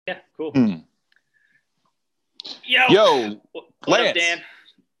Yeah, cool. Hmm. Yo, Yo, what up, Lance, Dan?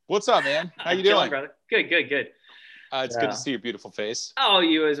 what's up, man? How you Chilling, doing? brother. Good, good, good. It's good to So, see your beautiful face. oh,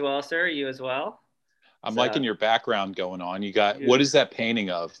 you as well, sir. You as well. I'm So, liking your background going on. You got what you. is that painting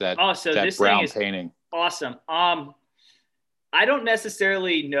of? That Oh, so that this thing brown is painting. awesome. I don't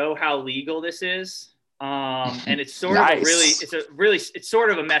necessarily know how legal this is. And it's sort of a really, Nice. it's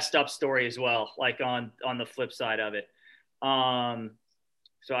sort of a messed up story as well. Like on the flip side of it. Um,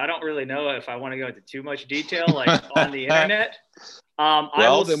 so I don't really know if I want to go into too much detail, like on the internet. I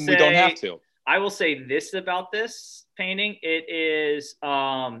Well, will then we don't have say to. I will say this about this painting. It is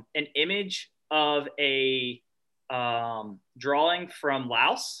an image of a drawing from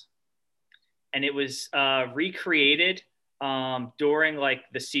Laos, and it was recreated during like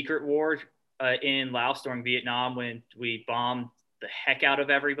the secret war in Laos during Vietnam when we bombed the heck out of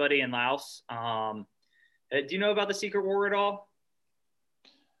everybody in Laos. Do you know about the secret war at all?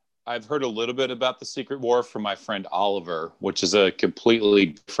 I've heard a little bit about the Secret War from my friend Oliver, which is a completely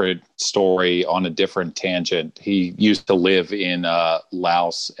different story on a different tangent. He used to live in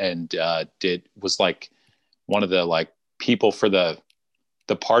Laos and did was like one of the like people for the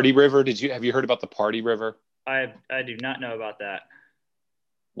Party River. Did you have you heard about the Party River? I do not know about that.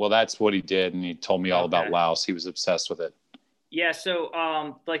 Well, that's what he did, and he told me all about Okay. Laos. He was obsessed with it. Yeah,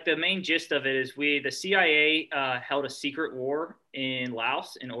 so like the main gist of it is the CIA held a secret war in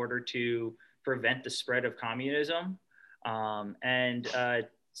Laos in order to prevent the spread of communism, and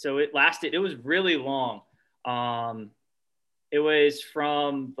so it lasted. It was really long. Um, it was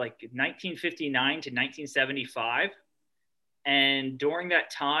from like 1959 to 1975, and during that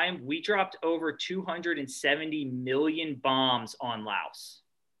time, we dropped over 270 million bombs on Laos.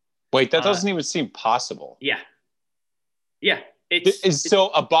 Wait, that Uh, doesn't even seem possible. yeah, yeah, Is it's so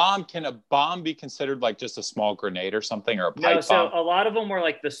a bomb can a bomb be considered like just a small grenade or something or a No, pipe so bomb? a lot of them were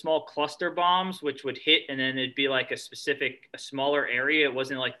like the small cluster bombs, which would hit and then it'd be like a smaller area. It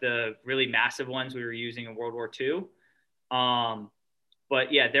wasn't like the really massive ones we were using in World War II. Um,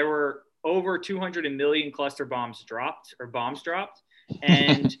 but yeah, there were over 200 million cluster bombs dropped.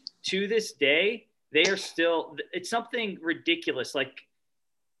 And to this day, they are still, it's something ridiculous. Like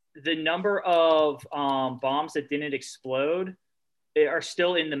the number of bombs that didn't explode are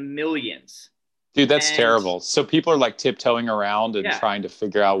still in the millions. Dude, that's And terrible. So people are like tiptoeing around and yeah, trying to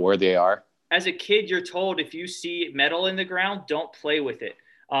figure out where they are. as a kid, you're told if you see metal in the ground, don't play with it.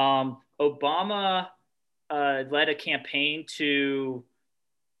 Obama led a campaign to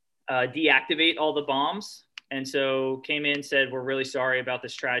deactivate all the bombs, and so came in said we're really sorry about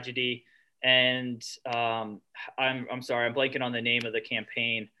this tragedy, and I'm sorry, I'm blanking on the name of the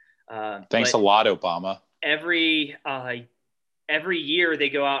campaign, Thanks but a lot, Obama. every every year they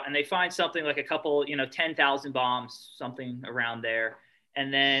go out and they find something like a couple, 10,000 bombs, something around there.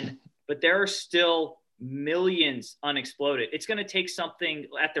 And then, but there are still millions unexploded. It's going to take something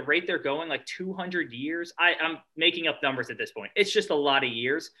at the rate they're going, like 200 years. I'm making up numbers at this point. It's just a lot of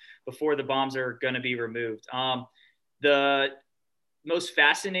years before the bombs are going to be removed. The most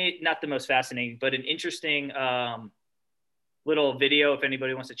fascinating, not the most fascinating, but an interesting little video if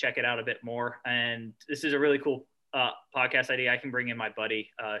anybody wants to check it out a bit more. And this is a really cool podcast idea. I can bring in my buddy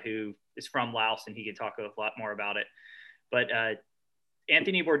who is from Laos and he can talk a lot more about it. But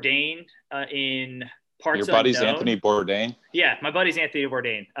Anthony Bourdain in Your Parts buddy's Unknown. Anthony Bourdain. Yeah, my buddy's Anthony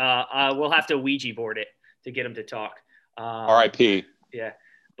Bourdain. We'll have to Ouija board it to get him to talk. R.I.P. Yeah,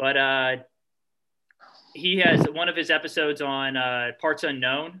 but he has one of his episodes on Parts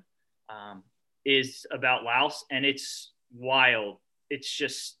Unknown is about Laos, and it's wild. It's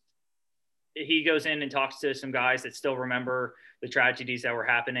just he goes in and talks to some guys that still remember the tragedies that were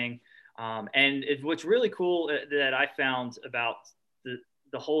happening. What's really cool that I found about the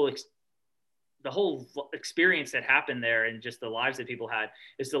the whole the whole experience that happened there and just the lives that people had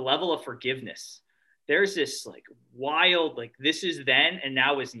is the level of forgiveness. There's this like wild, like this is then and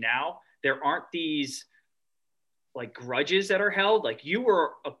now is now. There aren't these like grudges that are held. Like you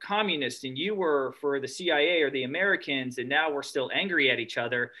were a communist and you were for the CIA or the Americans, and now we're still angry at each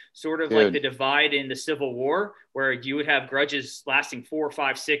other. Sort of like the Dude, divide in the Civil War, where you would have grudges lasting 4,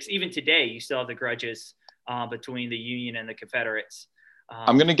 5, 6. Even today, you still have the grudges between the Union and the Confederates.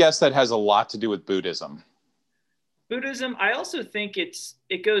 I'm Um, going to guess that has a lot to do with Buddhism. Buddhism, I also think it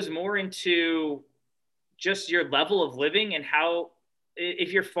goes more into just your level of living and how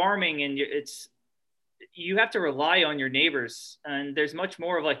if you're farming and it's you have to rely on your neighbors, and there's much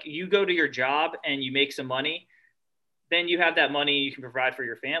more of like you go to your job and you make some money, then you have that money you can provide for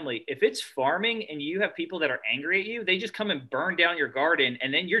your family. If it's farming and you have people that are angry at you, they just come and burn down your garden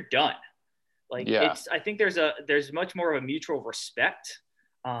and then you're done. Like Yeah. I think there's much more of a mutual respect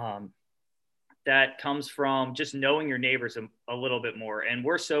that comes from just knowing your neighbors a little bit more. And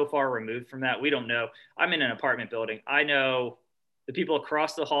we're so far removed from that. We don't know. I'm in an apartment building. I know the people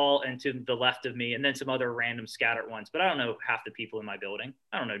across the hall and to the left of me, and then some other random scattered ones, but I don't know half the people in my building.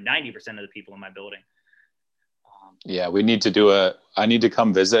 I don't know 90% of the people in my building. Yeah, we need to I need to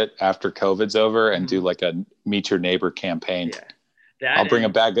come visit after COVID's over and do like a meet your neighbor campaign. Yeah. I'll bring a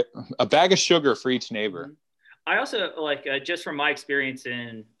bag of sugar for each neighbor. I also like, just from my experience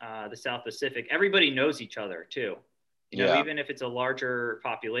in the South Pacific, everybody knows each other too. Even if it's a larger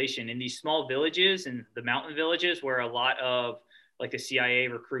population in these small villages and the mountain villages where a lot of like the CIA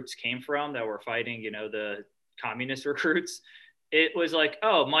recruits came from that were fighting, the communist recruits. It was like,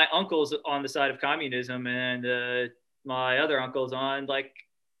 oh, my uncle's on the side of communism and my other uncle's on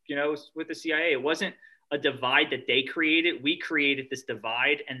with the CIA. It wasn't a divide that they created. We created this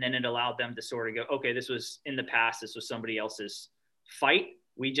divide, and then it allowed them to sort of go, okay, this was in the past. This was somebody else's fight.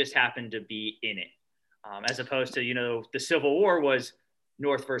 We just happened to be in it. As opposed to, the Civil War was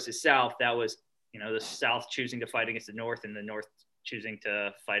North versus South. That was, the South choosing to fight against the North and the North choosing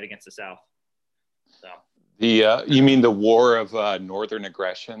to fight against the South. So you mean the war of Northern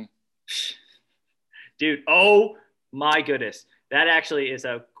aggression? Dude, oh my goodness. That actually is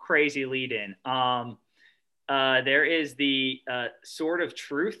a crazy lead in. There is the Sword of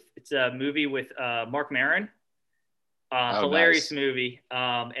Truth. It's a movie with Mark Maron. Hilarious movie.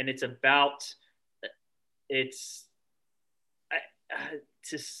 And it's about,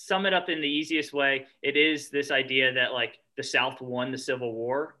 to sum it up in the easiest way, it is this idea that like the South won the Civil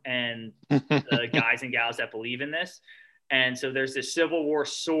War and the guys and gals that believe in this. And so there's this Civil War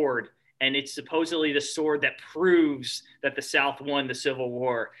sword, and it's supposedly the sword that proves that the South won the Civil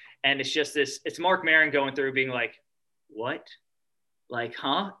War. And it's just it's Mark Maron going through being like, what? Like,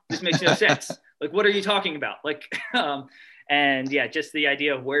 huh? This makes no sense. Like, what are you talking about? Like, and yeah, just the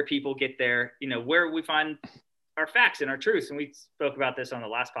idea of where people get there, where we find our facts and our truths. And we spoke about this on the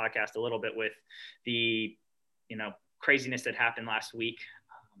last podcast a little bit with the, craziness that happened last week.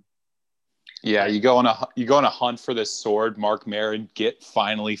 Yeah, you go on a hunt for this sword. Mark Maron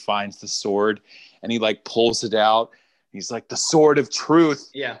finally finds the sword, and he like pulls it out. He's like, the sword of truth.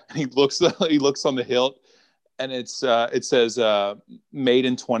 Yeah. And he looks on the hilt, and it says made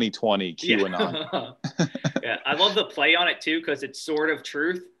in 2020 QAnon. Yeah, I love the play on it too, because it's sword of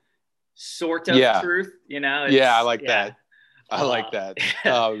truth, sort of truth. I like that. I like that.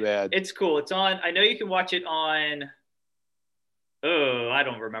 Oh man, it's cool. It's on. I know you can watch it on. Oh, I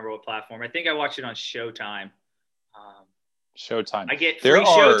don't remember what platform. I think I watched it on Showtime. Showtime. I get free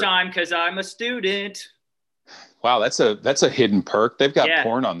Showtime because I'm a student. Wow, that's a hidden perk. They've got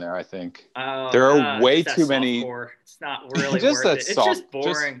porn on there, I think. There are way too many. It's not really worth it. It's just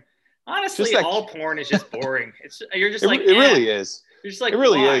boring. Honestly, all porn is just boring. You're just like, it really is. You're just like, it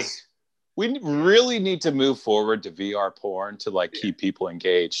really why? is. We really need to move forward to VR porn to like keep people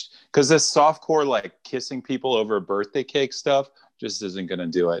engaged, because this softcore like kissing people over a birthday cake stuff just isn't going to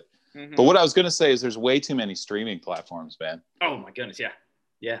do it. Mm-hmm. But what I was going to say is there's way too many streaming platforms, man. Oh my goodness.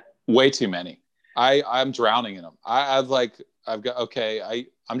 Yeah. Way too many. I'm drowning in them. I'm just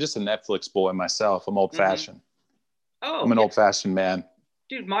a Netflix boy myself. I'm old fashioned. Mm-hmm. I'm an old fashioned man.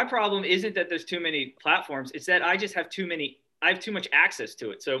 Dude, my problem isn't that there's too many platforms. It's that I just have I have too much access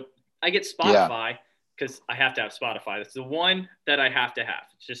to it. So I get Spotify because I have to have Spotify. That's the one that I have to have.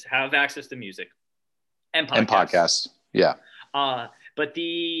 Just have access to music and podcasts. Yeah. But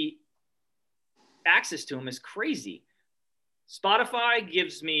the access to them is crazy. Spotify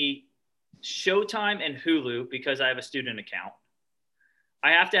gives me Showtime and Hulu because I have a student account.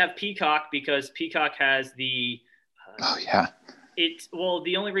 I have to have Peacock because Peacock has the.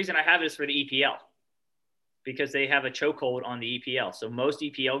 The only reason I have it is for the EPL, because they have a chokehold on the EPL. So most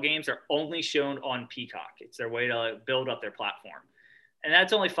EPL games are only shown on Peacock. It's their way to build up their platform. And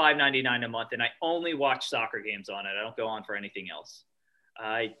that's only $5.99 a month. And I only watch soccer games on it. I don't go on for anything else.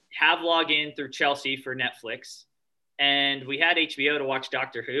 I have login through Chelsea for Netflix. And we had HBO to watch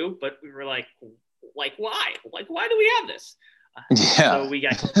Doctor Who, but we were like, why? Like, why do we have this? So we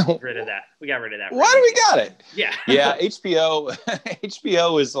got rid of that. We got rid of that. Why do we got it? Yeah. Yeah.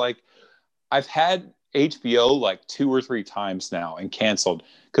 HBO is like, I've had HBO like 2 or 3 times now and canceled,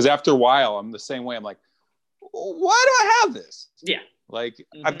 because after a while I'm the same way. I'm like, why do I have this? Yeah. Like,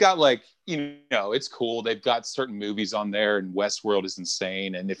 I've got like, it's cool. They've got certain movies on there, and Westworld is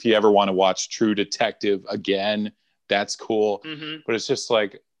insane. And if you ever want to watch True Detective again, that's cool. Mm-hmm. But it's just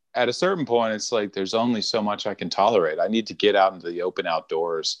like, at a certain point, it's like, there's only so much I can tolerate. I need to get out into the open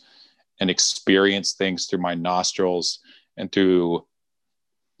outdoors and experience things through my nostrils and through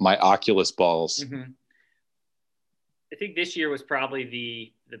my Oculus balls. Mm-hmm. I think this year was probably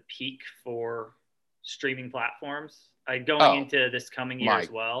the the peak for streaming platforms. Going into this coming year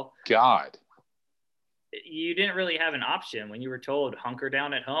as well. God. You didn't really have an option when you were told hunker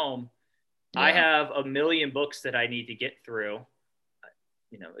down at home. Yeah. I have 1 million books that I need to get through,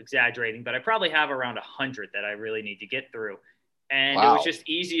 exaggerating, but I probably have around 100 that I really need to get through. And It was just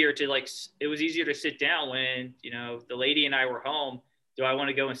easier to sit down when, the lady and I were home. Do I want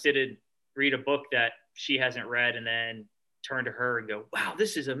to go and sit and read a book that she hasn't read and then turn to her and go, wow,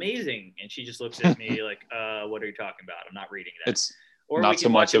 this is amazing. And she just looks at me like, what are you talking about? I'm not reading that. It's or not we can so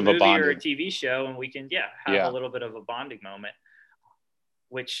much watch a of a movie bonding or a TV show and we can, have a little bit of a bonding moment,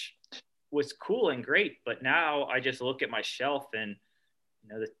 which was cool and great. But now I just look at my shelf and,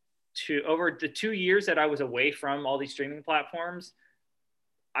 over the 2 years that I was away from all these streaming platforms,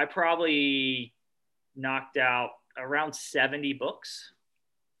 I probably knocked out around 70 books.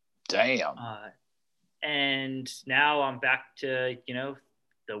 Damn. And now I'm back to,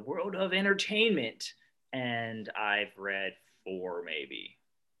 the world of entertainment. And I've read 4 maybe.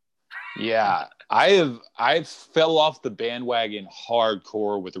 Yeah, I've fell off the bandwagon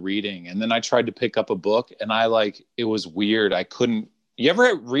hardcore with reading. And then I tried to pick up a book and it was weird. I couldn't. You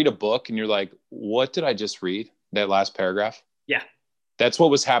ever read a book and you're like, what did I just read? That last paragraph? Yeah. That's what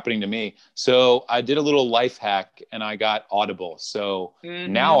was happening to me. So I did a little life hack and I got Audible. So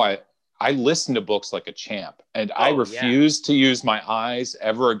now I listen to books like a champ, and I refuse to use my eyes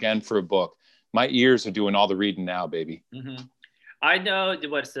ever again for a book. My ears are doing all the reading now, baby. Mm-hmm. I know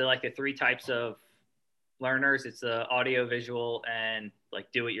what's the 3 types of learners. It's the audio, visual, and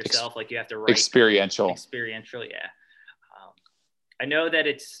do it yourself. You have to write. Experiential, yeah. I know that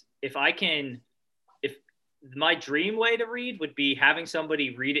if my dream way to read would be having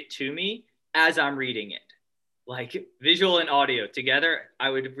somebody read it to me as I'm reading it. Visual and audio together, I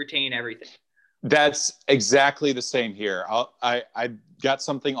would retain everything. That's exactly the same here. I got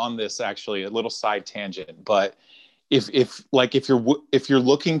something on this, actually, a little side tangent, but if you're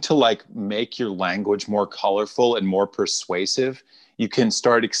looking to make your language more colorful and more persuasive, you can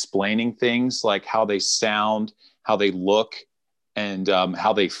start explaining things like how they sound, how they look, and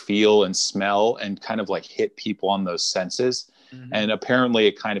how they feel and smell, and kind of hit people on those senses. Mm-hmm. And apparently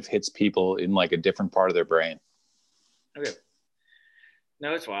it kind of hits people in a different part of their brain. Okay.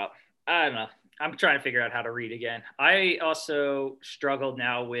 No, it's wild. I don't know. I'm trying to figure out how to read again. I also struggled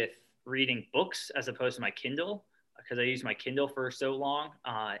now with reading books as opposed to my Kindle, because I used my Kindle for so long.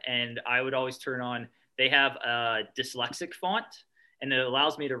 And I would always they have a dyslexic font, and it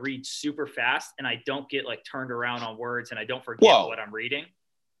allows me to read super fast, and I don't get turned around on words, and I don't forget what I'm reading.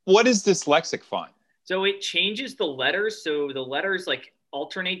 What is dyslexic font? So it changes the letters. So the letters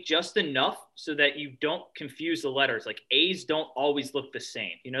alternate just enough so that you don't confuse the letters. A's don't always look the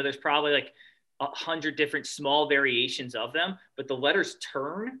same. There's probably 100 different small variations of them, but the letters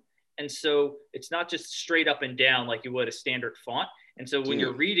turn. And so it's not just straight up and down like you would a standard font. And so when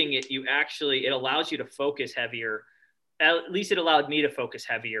you're reading it, it allows you to focus heavier. At least it allowed me to focus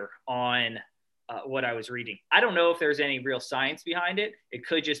heavier on what I was reading. I don't know if there's any real science behind it. It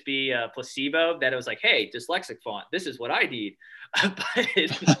could just be a placebo that it was hey, dyslexic font, this is what I need. And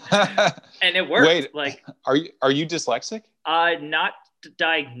it worked. Wait, are you dyslexic? Not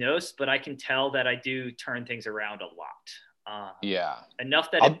diagnosed, but I can tell that I do turn things around a lot.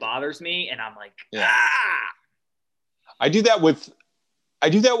 Enough that it bothers me, and I'm I do that with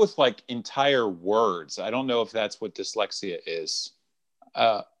entire words. I don't know if that's what dyslexia is.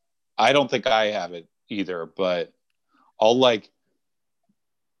 I don't think I have it either, but I'll look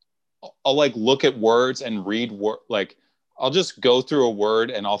at words and read I'll just go through a word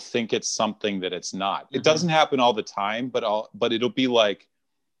and I'll think it's something that it's not. Mm-hmm. It doesn't happen all the time, but it'll be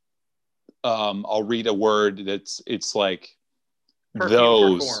I'll read a word it's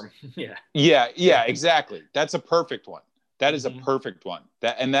those. Yeah, exactly. That's a perfect one. That is a perfect one.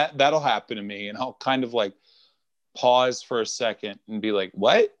 That'll happen to me, and I'll kind of pause for a second and be like,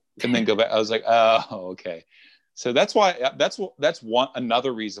 what? And then go back. I was like, oh, okay. So that's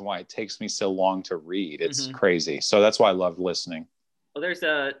another reason why it takes me so long to read. It's crazy. So that's why I love listening. Well, there's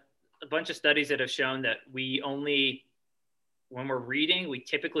a bunch of studies that have shown that when we're reading, we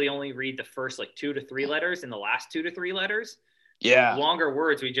typically only read the first 2 to 3 letters and the last 2 to 3 letters. Yeah. So longer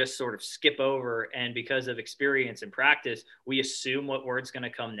words, we just sort of skip over. And because of experience and practice, we assume what word's going to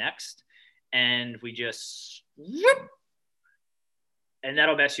come next. And we just, and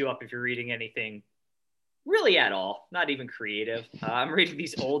that'll mess you up if you're reading anything really at all, not even creative. I'm reading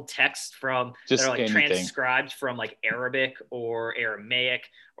these old texts that are transcribed from Arabic or Aramaic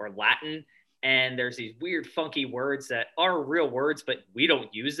or Latin. And there's these weird, funky words that are real words, but we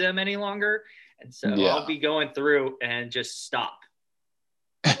don't use them any longer. And so I'll be going through and just stop.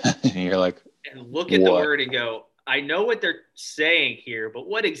 And you're like, and look at the what? word and go, I know what they're saying here, but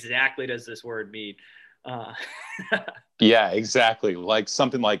what exactly does this word mean? Uh, Yeah, exactly. Like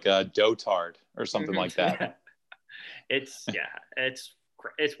something like dotard or something like that. it's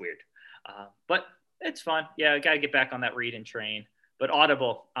it's weird, but it's fun. Yeah, I got to get back on that reading train. But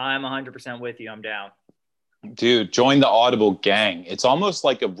Audible, I'm 100% with you. I'm down. Dude, join the Audible gang. It's almost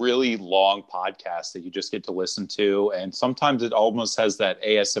like a really long podcast that you just get to listen to. And sometimes it almost has that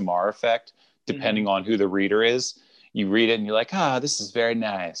ASMR effect, depending on who the reader is. You read it and you're like, this is very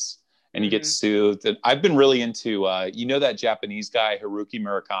nice. And you get soothed. And I've been really into, that Japanese guy, Haruki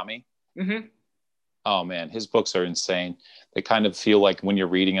Murakami? Oh, man, his books are insane. They kind of feel like when you're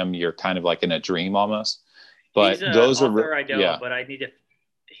reading them, you're kind of like in a dream almost. But He's an those author are, I don't, but I need to.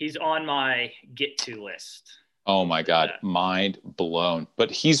 He's on my get to list. Oh my God, mind blown.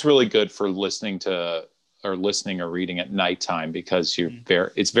 But he's really good for listening or reading at nighttime because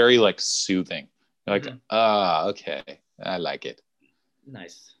it's very like soothing. You're like, okay, I like it.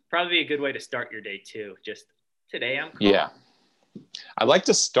 Nice. Probably a good way to start your day too. Just today I'm calm. Yeah. I like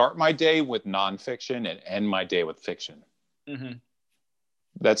to start my day with nonfiction and end my day with fiction.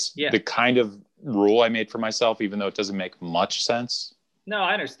 That's the kind of rule I made for myself, even though it doesn't make much sense. No,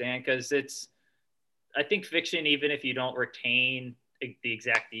 I understand because I think fiction, even if you don't retain the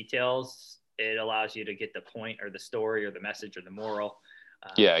exact details, it allows you to get the point or the story or the message or the moral.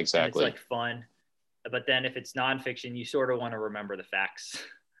 Yeah, exactly. And it's like fun. But then if it's nonfiction, you sort of want to remember the facts.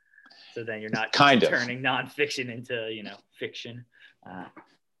 So then you're not turning nonfiction into, fiction.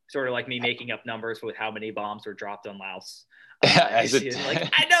 Sort of like me making up numbers with how many bombs were dropped on Laos. I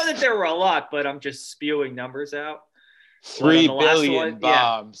know that there were a lot, but I'm just spewing numbers out. 3 billion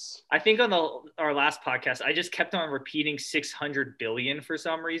bombs. Yeah. I think on our last podcast, I just kept on repeating 600 billion for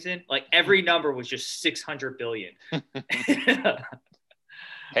some reason. Like every number was just 600 billion.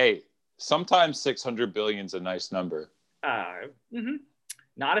 Hey, sometimes 600 billion is a nice number.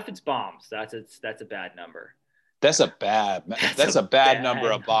 Not if it's bombs. That's a bad number. That's a bad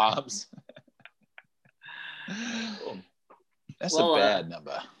number of bombs. That's a bad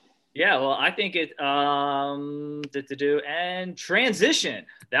number. Yeah, well, I think it and transition.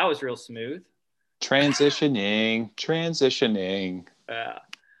 That was real smooth. Transitioning.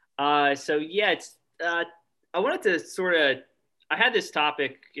 So yeah, it's I wanted to I had this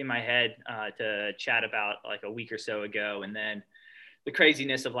topic in my head to chat about like a week or so ago, and then the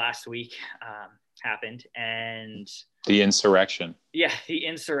craziness of last week happened, and the insurrection. Yeah, the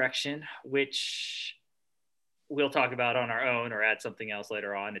insurrection, which we'll talk about on our own or add something else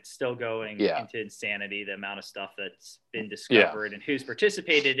later on. It's still going into insanity. The amount of stuff that's been discovered and who's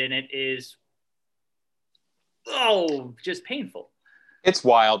participated in it is just painful. It's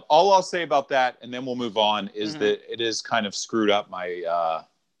wild. All I'll say about that, and then we'll move on, is that it is kind of screwed up my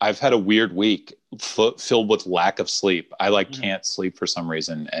I've had a weird week filled with lack of sleep. I can't sleep for some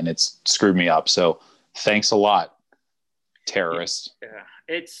reason, and it's screwed me up. So thanks a lot, terrorists. Yeah.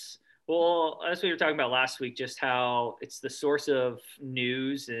 Well, as we were talking about last week, just how it's the source of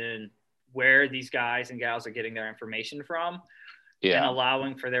news and where these guys and gals are getting their information from, and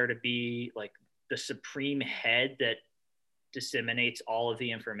allowing for there to be like the supreme head that disseminates all of the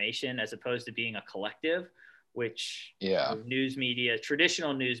information as opposed to being a collective, which news media,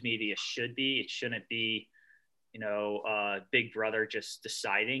 traditional news media should be. It shouldn't be, Big Brother just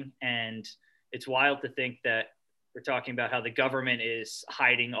deciding. And it's wild to think that we're talking about how the government is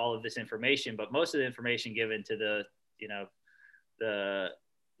hiding all of this information, but most of the information given to the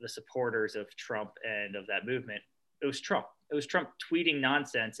supporters of Trump and of that movement, it was Trump. It was Trump tweeting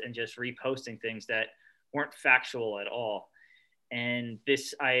nonsense and just reposting things that weren't factual at all. And the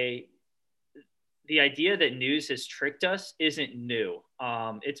idea that news has tricked us isn't new.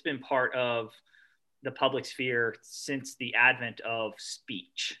 It's been part of the public sphere since the advent of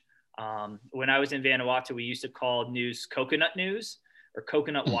speech. When I was in Vanuatu, we used to call news coconut news or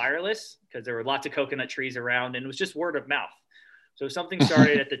coconut wireless because there were lots of coconut trees around and it was just word of mouth. So if something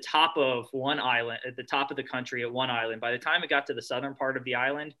started at the top of one island, at the top of the country at one island, by the time it got to the southern part of the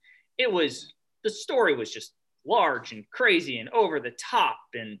island, the story was just large and crazy and over the top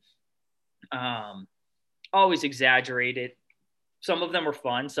and always exaggerated. Some of them were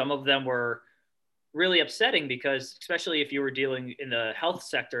fun. Some of them were really upsetting because, especially if you were dealing in the health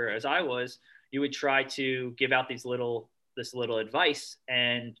sector, as I was, you would try to give out this little advice.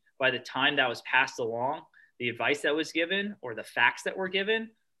 And by the time that was passed along, the advice that was given or the facts that were given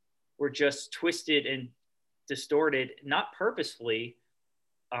were just twisted and distorted, not purposefully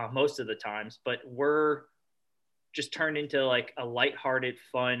most of the times, but were just turned into like a lighthearted,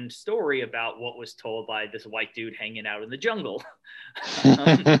 fun story about what was told by this white dude hanging out in the jungle.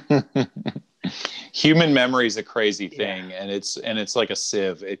 Human memory is a crazy thing, and it's like a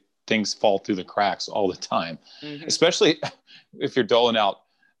sieve. Things fall through the cracks all the time, especially if you're doling out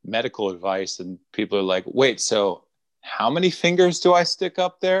medical advice and people are like, wait, so how many fingers do I stick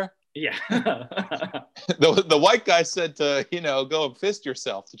up there? Yeah. the white guy said to, go and fist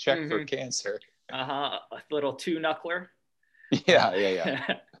yourself to check for cancer. A little two-knuckler.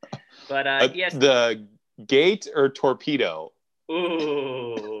 Yeah. But yes. The gate or torpedo?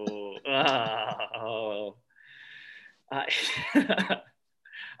 Ooh.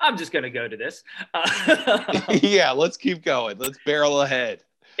 I'm just going to go to this. Yeah, let's keep going. Let's barrel ahead.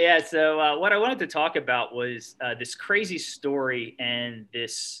 Yeah, so what I wanted to talk about was this crazy story and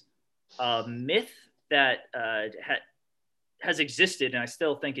this myth that has existed, and I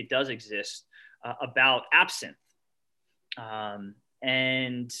still think it does exist, about absinthe,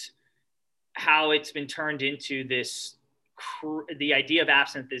 and how it's been turned into this. The idea of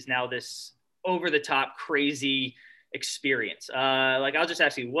absinthe is now this over-the-top crazy experience. Like, I'll just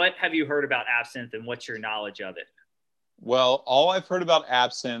ask you, what have you heard about absinthe, and what's your knowledge of it? Well, all I've heard about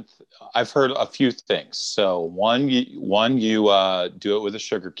absinthe, I've heard a few things. So one, you do it with a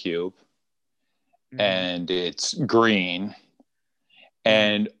sugar cube, and it's green,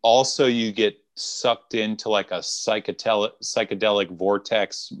 and also you get sucked into like a psychedelic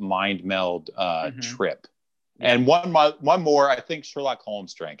vortex mind meld trip. And one more, I think Sherlock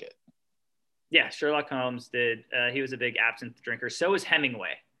Holmes drank it. Yeah, Sherlock Holmes did. He was a big absinthe drinker. So was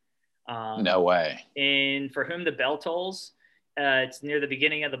Hemingway. No way. In For Whom the Bell Tolls, it's near the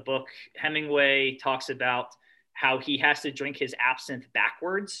beginning of the book. Hemingway talks about how he has to drink his absinthe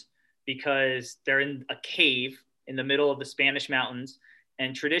backwards because they're in a cave in the middle of the Spanish mountains.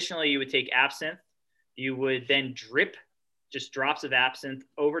 And traditionally, you would take absinthe. You would then drip just drops of absinthe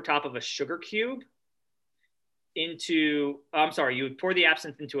over top of a sugar cube you would pour the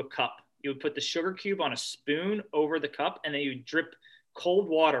absinthe into a cup. You would put the sugar cube on a spoon over the cup, and then you drip cold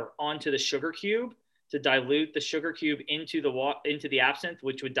water onto the sugar cube to dilute the sugar cube into the absinthe,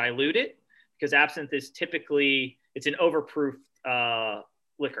 which would dilute it, because absinthe is typically, it's an overproof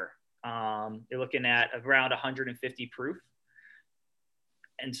liquor. You're looking at around 150 proof.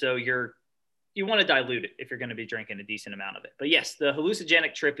 And so you want to dilute it if you're going to be drinking a decent amount of it. But yes, the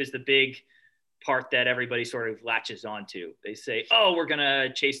hallucinogenic trip is the big part that everybody sort of latches onto. They say, oh, we're going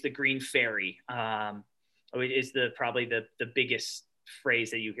to chase the green fairy. Is probably the biggest phrase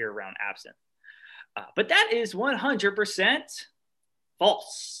that you hear around absinthe. But that is 100%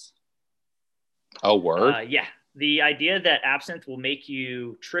 false. Oh, word? Yeah. The idea that absinthe will make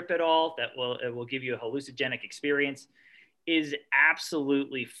you trip at all, that it will give you a hallucinogenic experience, is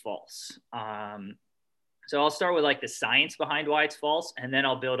absolutely false. So I'll start with like the science behind why it's false, and then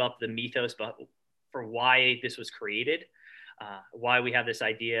I'll build up the mythos for why this was created, why we have this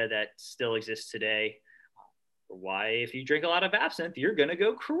idea that still exists today, why if you drink a lot of absinthe, you're going to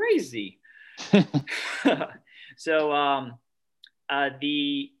go crazy. So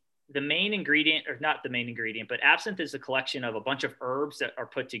the main ingredient, or not the main ingredient, but absinthe is a collection of a bunch of herbs that are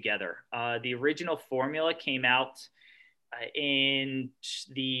put together. The original formula came out in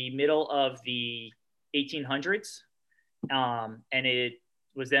the middle of the 1800s, and it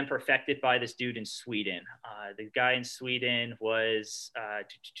was then perfected by this dude in Sweden. The guy in Sweden was,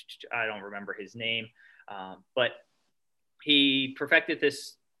 I don't remember his name, but he perfected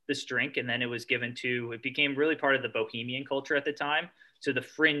this drink, and then it became really part of the bohemian culture at the time. So the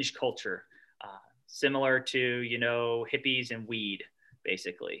fringe culture, similar to, hippies and weed,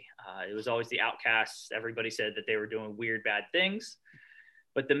 basically. It was always the outcasts. Everybody said that they were doing weird, bad things.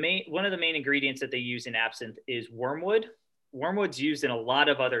 But one of the main ingredients that they use in absinthe is wormwood. Wormwood's used in a lot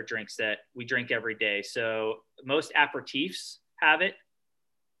of other drinks that we drink every day. So most aperitifs have it.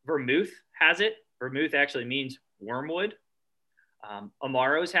 Vermouth has it. Vermouth actually means wormwood.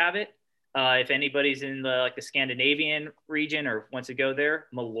 Amaros have it. If anybody's in the Scandinavian region or wants to go there,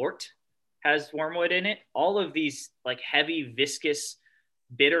 Malort has wormwood in it. All of these heavy, viscous,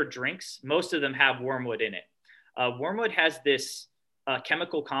 bitter drinks, most of them have wormwood in it. Wormwood has this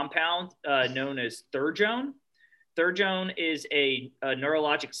chemical compound known as thurgone. Thurgone is a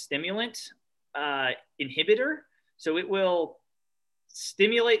neurologic stimulant inhibitor. So it will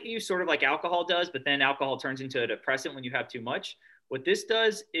stimulate you sort of like alcohol does, but then alcohol turns into a depressant when you have too much. What this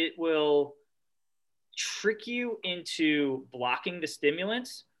does, it will trick you into blocking the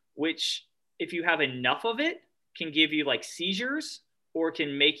stimulants, which if you have enough of it can give you seizures, or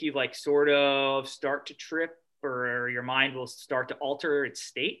can make you sort of start to trip, or your mind will start to alter its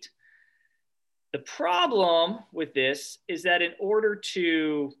state. The problem with this is that in order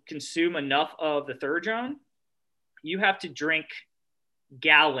to consume enough of the Thurjone, you have to drink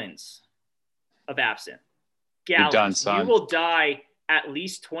gallons of absinthe. You're done, Gallons. You son. will die at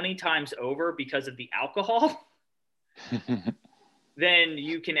least 20 times over because of the alcohol than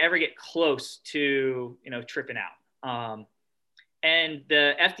you can ever get close to, tripping out. And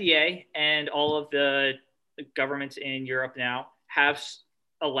the FDA and all of the governments in Europe now have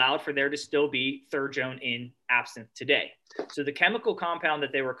allowed for there to still be Thurjone in absinthe today. So the chemical compound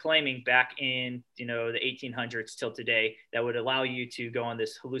that they were claiming back in, the 1800s till today that would allow you to go on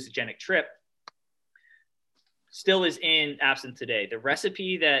this hallucinogenic trip still is in absinthe today. The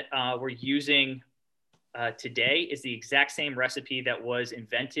recipe that we're using today is the exact same recipe that was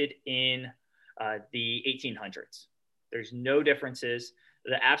invented in the 1800s. There's no differences.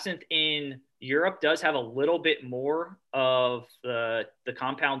 The absinthe in Europe does have a little bit more of the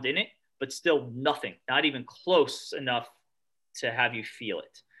compound in it, but still nothing, not even close enough to have you feel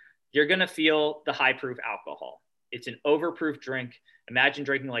it. You're going to feel the high proof alcohol. It's an overproof drink. Imagine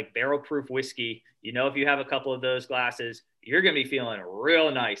drinking like barrel proof whiskey. If you have a couple of those glasses, you're going to be feeling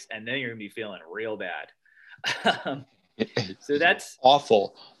real nice, and then you're going to be feeling real bad. So that's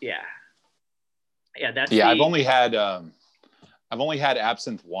awful. Yeah. That's I've only had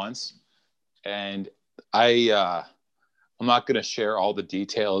absinthe once, and I'm not going to share all the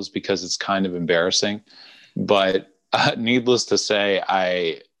details because it's kind of embarrassing, but needless to say,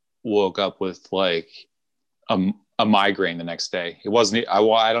 I woke up with like a migraine the next day. It wasn't,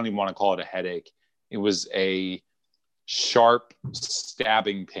 I don't even want to call it a headache. It was a sharp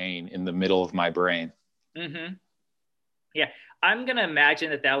stabbing pain in the middle of my brain. Mm-hmm. Yeah. I'm going to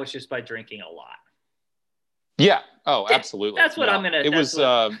imagine that was just by drinking a lot. Yeah. Oh, absolutely. That's what I'm going to, it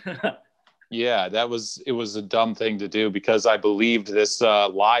was a dumb thing to do because I believed this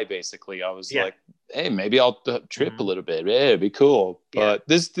lie. Basically, I was like, hey, maybe I'll trip a little bit. It'd be cool. But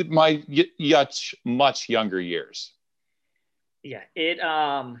this is my much younger years. Yeah, it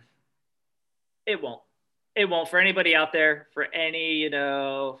won't for anybody out there, for any,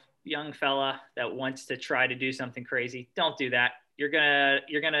 young fella that wants to try to do something crazy. Don't do that. You're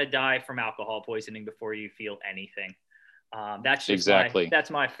gonna die from alcohol poisoning before you feel anything. That's just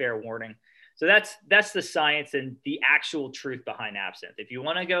that's my fair warning. So that's the science and the actual truth behind absinthe. If you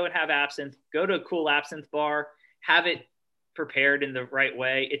want to go and have absinthe, go to a cool absinthe bar, have it prepared in the right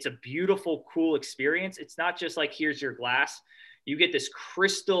way. It's a beautiful, cool experience. It's not just like, here's your glass. You get this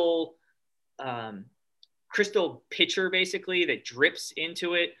crystal pitcher basically that drips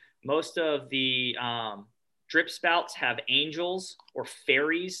into it. Most of the drip spouts have angels or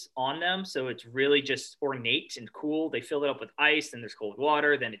fairies on them. So it's really just ornate and cool. They fill it up with ice, and there's cold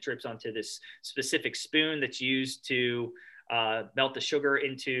water. Then it drips onto this specific spoon that's used to melt the sugar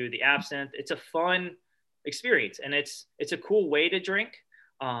into the absinthe. It's a fun experience, and it's a cool way to drink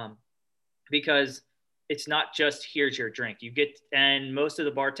because it's not just, here's your drink. And most of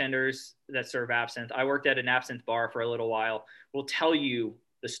the bartenders that serve absinthe, I worked at an absinthe bar for a little while, will tell you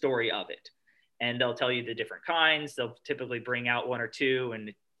the story of it. And they'll tell you the different kinds. They'll typically bring out one or two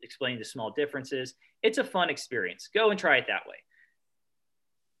and explain the small differences. It's a fun experience. Go and try it that way.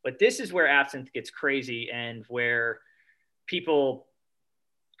 But this is where absinthe gets crazy and where people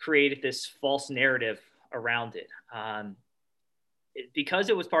created this false narrative around it. Because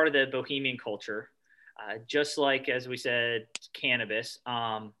it was part of the Bohemian culture, just like, as we said, cannabis,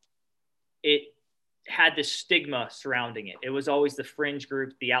 it had this stigma surrounding it. It was always the fringe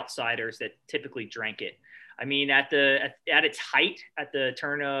group, the outsiders that typically drank it. I mean, at its height, at the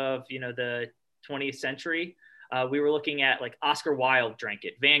turn of, the 20th century, we were looking at like Oscar Wilde drank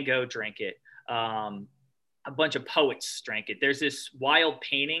it, Van Gogh drank it, a bunch of poets drank it. There's this wild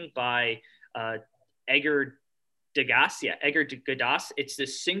painting by Edgar Degas. Yeah, Edgar Degas. It's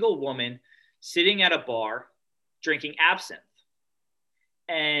this single woman sitting at a bar drinking absinthe.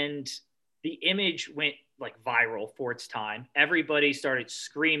 And the image went like viral for its time. Everybody started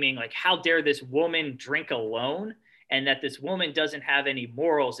screaming like, how dare this woman drink alone? And that this woman doesn't have any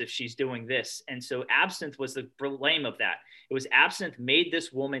morals if she's doing this. And so absinthe was the blame of that. It was absinthe made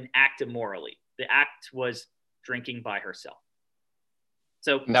this woman act immorally. The act was drinking by herself.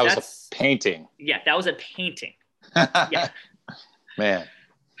 So and that was a painting. Yeah, that was a painting. Yeah. Man.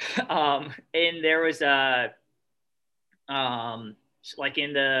 And there was like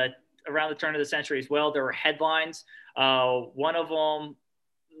around the turn of the century as well, there were headlines. One of them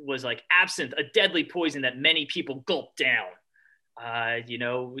was like, absinthe, a deadly poison that many people gulp down.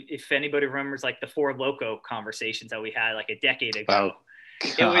 If anybody remembers like the Four Loko conversations that we had like a decade ago,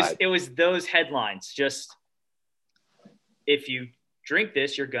 it was those headlines. Just if you drink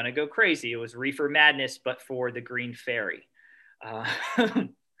this, you're gonna go crazy. It was reefer madness, but for the Green Fairy. Uh,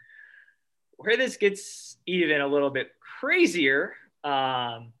 where this gets even a little bit crazier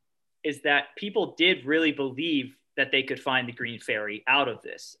is that people did really believe that they could find the Green Fairy out of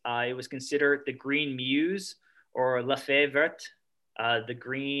this. It was considered the Green Muse or La Fée Verte, the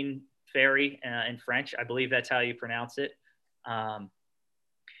Green Fairy in French. I believe that's how you pronounce it.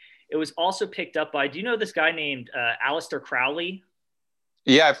 It was also picked up by, do you know this guy named Aleister Crowley?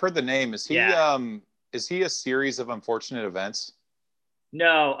 Yeah, I've heard the name. Yeah. Is he a series of unfortunate events?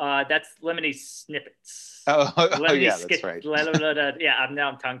 No, that's Lemony Snippets. Oh, Lemony yeah, that's right. Yeah, I'm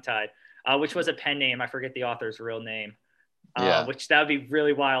tongue tied. Which was a pen name. I forget the author's real name. Yeah. Which that would be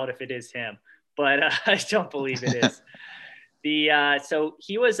really wild if it is him, but I don't believe it is. So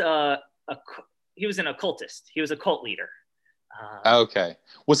he was he was an occultist. He was a cult leader. Okay.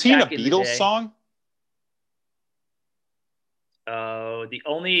 Was he in a Beatles song? The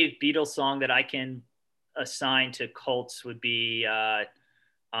only Beatles song that I can assign to cults would be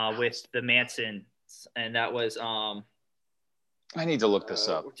with the Mansons, and that was I need to look this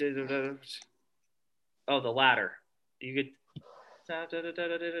up. Oh, the latter. You could.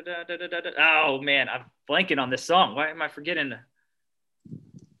 Oh man, I'm blanking on this song. Why am I forgetting?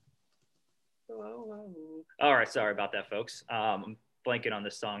 All right, sorry about that, folks. I'm blanking on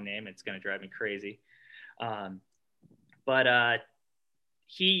the song name. It's going to drive me crazy. But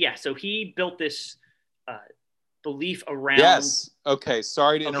so he built this belief around. Yes. Okay.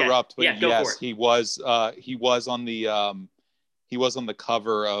 Sorry to interrupt, but yeah, yes, he was on the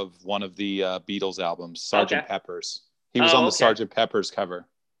cover of one of the Beatles albums, Sgt. Pepper's. He was on the Sgt. Pepper's cover.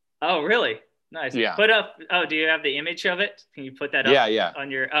 Oh, really? Nice. Yeah. Put up. Oh, do you have the image of it? Can you put that up? Yeah.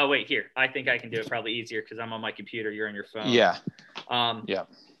 On your. Oh, wait, here. I think I can do it probably easier because I'm on my computer. You're on your phone. Yeah. Yeah.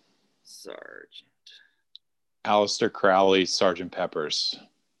 Sergeant. Aleister Crowley, Sgt. Pepper's.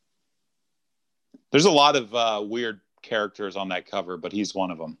 There's a lot of weird characters on that cover, but he's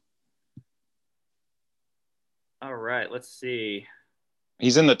one of them. All right. Let's see.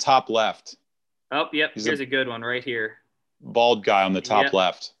 He's in the top left. Oh, yep. Here's a good one right here. Bald guy on the top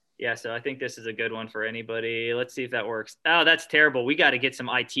left. Yeah, so I think this is a good one for anybody. Let's see if that works. Oh, that's terrible. We got to get some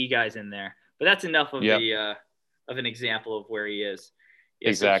IT guys in there. But that's enough of of an example of where he is. Yeah,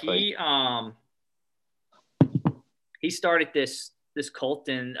 exactly. So he started this cult,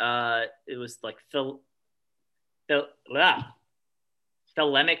 and it was like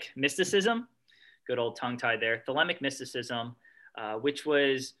thelemic mysticism. Good old tongue tied there. Thelemic mysticism, which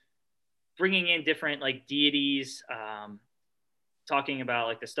was bringing in different like deities, talking about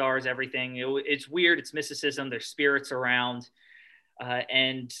like the stars, everything. It's weird. It's mysticism. There's spirits around.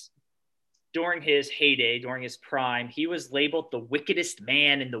 And during his heyday, during his prime, he was labeled the wickedest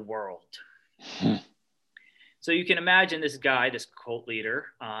man in the world. So you can imagine this guy, this cult leader,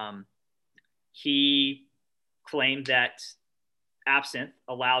 he claimed that Absinthe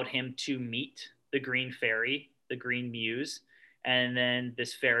allowed him to meet the Green Fairy, the Green Muse. And then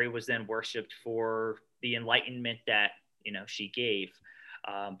this fairy was then worshipped for the enlightenment that, she gave.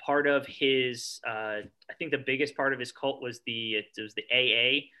 Part of his, I think the biggest part of his cult was the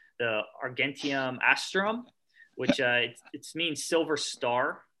AA, the Argentium Astrum, which it means silver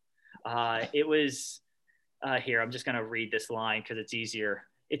star. It was, here, I'm just going to read this line because it's easier.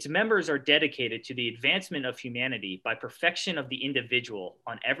 Its members are dedicated to the advancement of humanity by perfection of the individual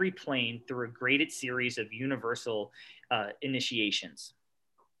on every plane through a graded series of universal initiations.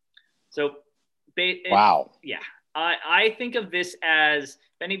 So, wow. Yeah. I think of this as,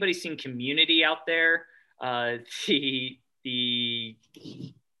 if anybody's seen Community out there, the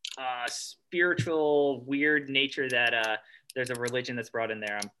spiritual weird nature that there's a religion that's brought in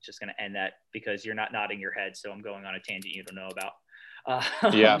there. I'm just going to end that because you're not nodding your head, so I'm going on a tangent you don't know about.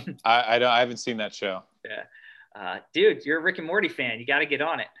 Yeah, I haven't seen that show. Yeah, dude, you're a Rick and Morty fan. You got to get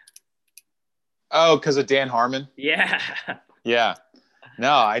on it. Oh, because of Dan Harmon? Yeah. Yeah.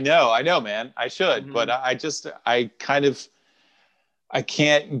 No, I know, man. I should, but I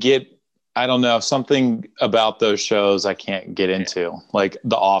can't get. I don't know, something about those shows I can't get into, like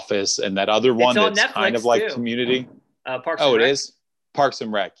The Office and that other one that's Netflix, kind of like too. Community. Parks and Rec. It is Parks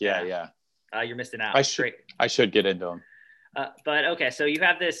and Rec. Yeah. You're missing out. I should get into them. But okay, so you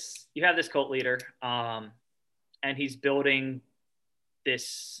have this cult leader, and he's building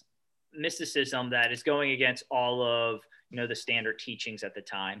this mysticism that is going against all of the standard teachings at the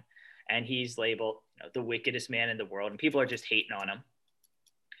time, and he's labeled the wickedest man in the world, and people are just hating on him.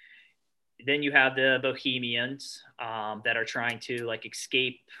 Then you have the Bohemians that are trying to like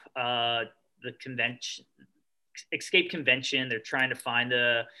escape convention. They're trying to find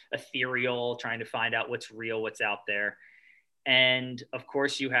the ethereal, trying to find out what's real, what's out there. And of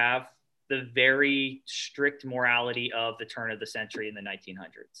course, you have the very strict morality of the turn of the century in the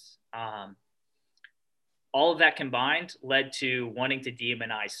 1900s. All of that combined led to wanting to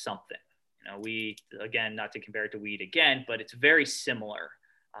demonize something. We, again, not to compare it to weed again, but it's very similar.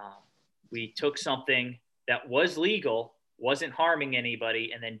 We took something that was legal, wasn't harming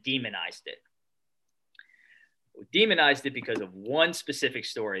anybody, and then demonized it. We demonized it because of one specific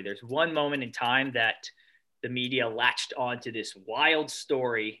story. There's one moment in time that the media latched onto this wild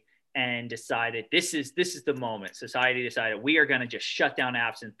story and decided this is the moment. Society decided we are going to just shut down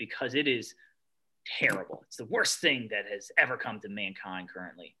absinthe because it is terrible. It's the worst thing that has ever come to mankind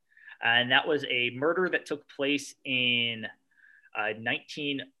currently. And that was a murder that took place in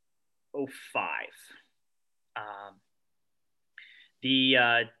 1905.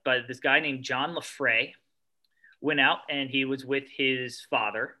 But this guy named John Lafray went out, and he was with his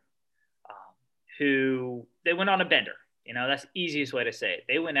father, who they went on a bender. That's the easiest way to say it.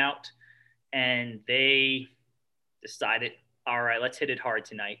 They went out and they decided, all right, let's hit it hard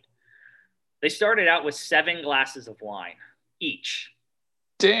tonight. They started out with 7 glasses of wine each.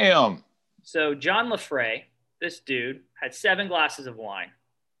 Damn. So John Lafray, this dude, had 7 glasses of wine.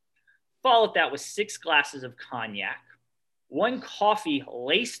 Followed that with 6 glasses of cognac, 1 coffee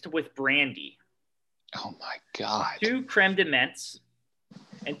laced with brandy. Oh my God. 2 creme de menthes,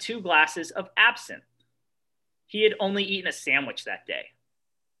 and 2 glasses of absinthe. He had only eaten a sandwich that day.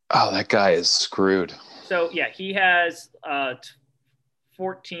 Oh, that guy is screwed. So yeah, he has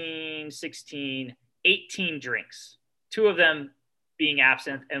 14, 16, 18 drinks. 2 of them being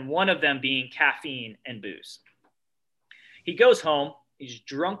absinthe and 1 of them being caffeine and booze. He goes home. He's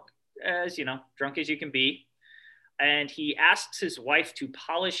drunk as you can be. And he asks his wife to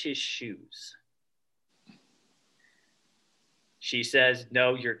polish his shoes. She says,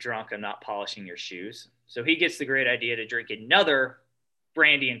 no, you're drunk. I'm not polishing your shoes. So he gets the great idea to drink another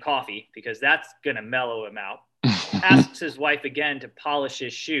brandy and coffee because that's going to mellow him out. Asks his wife again to polish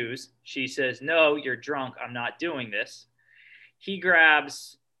his shoes. She says, no, you're drunk. I'm not doing this. He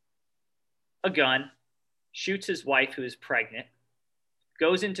grabs a gun, shoots his wife, who is pregnant,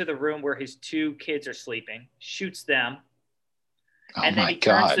 goes into the room where his 2 kids are sleeping, shoots them, and then he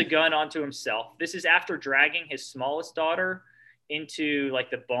turns the gun onto himself. This is after dragging his smallest daughter into like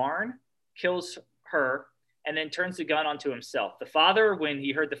the barn, kills her, and then turns the gun onto himself. The father, when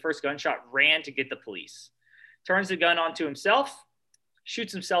he heard the first gunshot, ran to get the police. Turns the gun onto himself,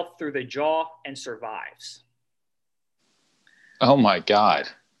 shoots himself through the jaw, and survives. Oh my God.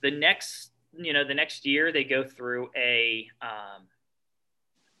 The next year they go through the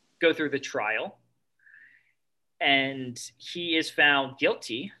trial, and he is found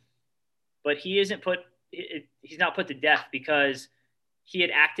guilty, but he's not put to death because he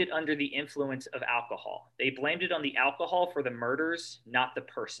had acted under the influence of alcohol. They blamed it on the alcohol for the murders, not the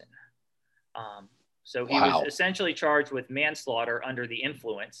person. So he was essentially charged with manslaughter under the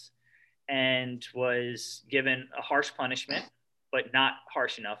influence and was given a harsh punishment, but not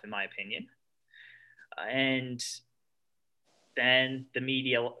harsh enough, in my opinion. And then the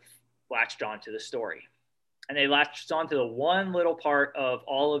media latched onto the story. And they latched onto the one little part of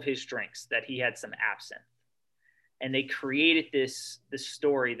all of his drinks, that he had some absinthe. And they created this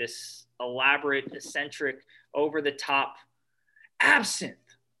story, this elaborate, eccentric, over-the-top absinthe,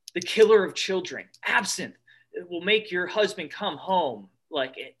 the killer of children. Absinthe, it will make your husband come home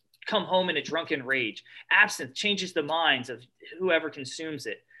in a drunken rage. Absinthe changes the minds of whoever consumes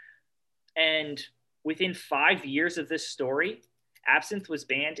it. And within 5 years of this story, absinthe was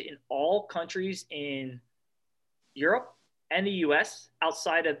banned in all countries in Europe and the US,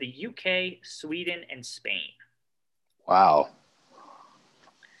 outside of the UK, Sweden, and Spain. Wow.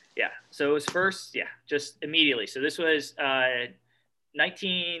 Yeah. So it was first, just immediately. So this was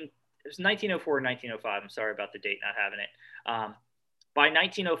 1904 or 1905. I'm sorry about the date not having it. By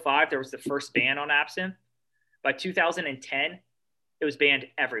 1905, there was the first ban on absinthe. By 2010, it was banned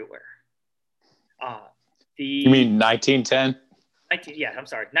everywhere. You mean 1910? Yeah, I'm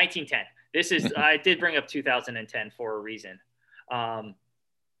sorry, 1910. This is I did bring up 2010 for a reason.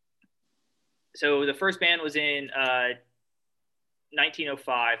 So the first ban was in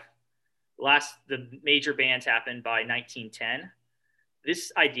 1905. The major bans happened by 1910.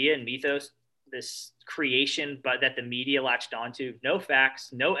 This idea and mythos, this creation, but that the media latched onto, no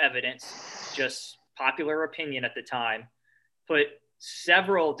facts, no evidence, just popular opinion at the time, put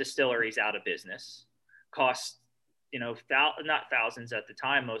several distilleries out of business, cost, not thousands at the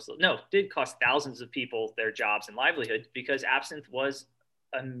time, did cost thousands of people their jobs and livelihood, because absinthe was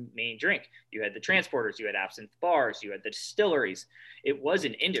a main drink. You had the transporters, you had absinthe bars, you had the distilleries. It was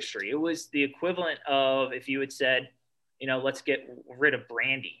an industry. It was the equivalent of if you had said let's get rid of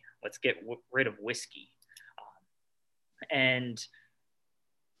brandy. Let's get rid of whiskey. And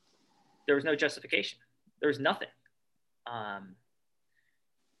there was no justification. There was nothing.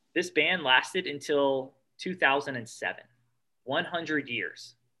 This ban lasted until 2007, 100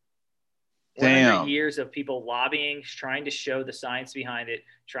 years. Damn. 100 years of people lobbying, trying to show the science behind it,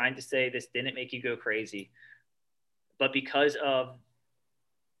 trying to say this didn't make you go crazy. But because of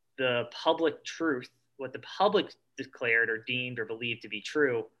the public truth, what the public declared or deemed or believed to be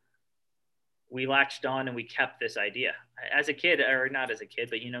true, we latched on and we kept this idea. As a kid, or not as a kid,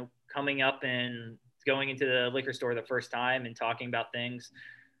 but, coming up and going into the liquor store the first time and talking about things,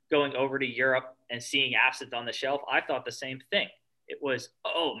 going over to Europe and seeing absinthe on the shelf, I thought the same thing. It was,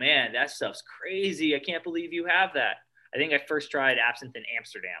 oh man, that stuff's crazy. I can't believe you have that. I think I first tried absinthe in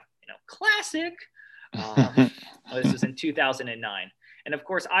Amsterdam, classic. This was in 2009. And of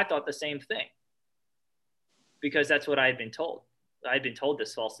course, I thought the same thing because that's what I had been told. I had been told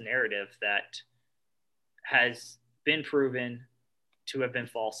this false narrative that has been proven to have been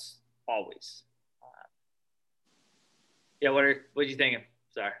false always. What do you think?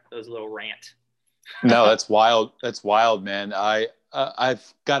 Sorry, that was a little rant. No, that's wild. That's wild, man.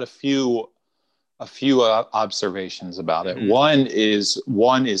 I've got a few observations about it. Mm-hmm.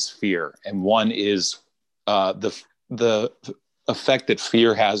 One is fear, and one is the effect that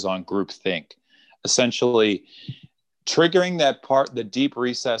fear has on groupthink. Essentially, triggering that part, the deep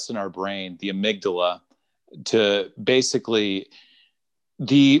recess in our brain, the amygdala, to basically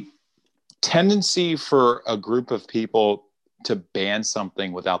the tendency for a group of people to ban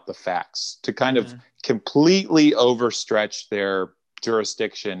something without the facts, to kind of completely overstretch their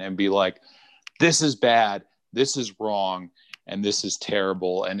jurisdiction and be like, this is bad, this is wrong, and this is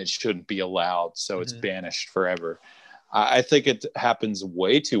terrible, and it shouldn't be allowed, so it's banished forever. I think it happens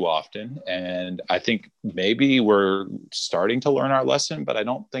way too often, and I think maybe we're starting to learn our lesson, but I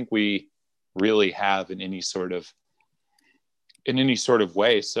don't think we really have in any sort of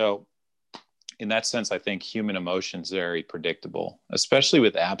way. So in that sense, I think human emotion's very predictable, especially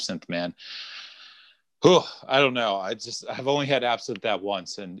with absinthe, man. I don't know. I've only had absinthe that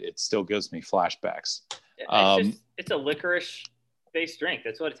once, and it still gives me flashbacks. It's a licorice-based drink.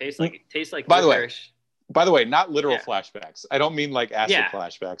 That's what it tastes like. It tastes like licorice. By the way, not literal flashbacks. I don't mean like acid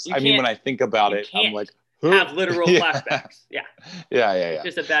flashbacks. I mean, when I think about it, I'm like, have literal flashbacks. Yeah. It's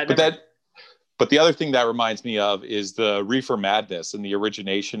just a bad memory. But the other thing that reminds me of is the Reefer Madness, and the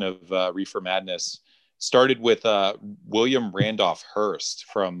origination of Reefer Madness started with William Randolph Hearst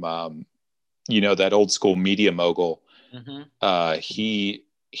from, that old school media mogul. Mm-hmm.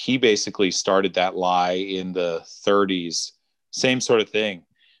 He basically started that lie in the 30s. Same sort of thing.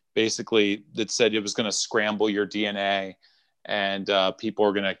 Basically, that said it was going to scramble your DNA, and people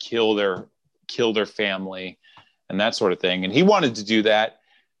are going to kill their family, and that sort of thing. And he wanted to do that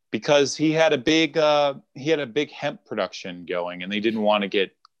because he had a big hemp production going, and they didn't want to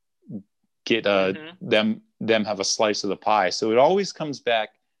get them have a slice of the pie. So it always comes back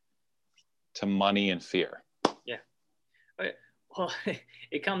to money and fear. Yeah. Well,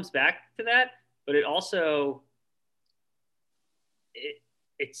 it comes back to that, but it also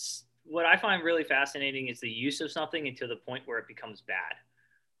it's what I find really fascinating is the use of something and to the point where it becomes bad.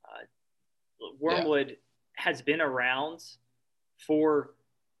 Wormwood has been around for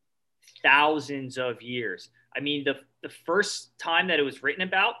thousands of years. I mean, the first time that it was written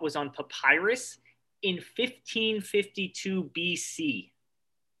about was on papyrus in 1552 BC.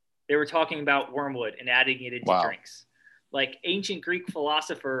 They were talking about wormwood and adding it into drinks. Like ancient Greek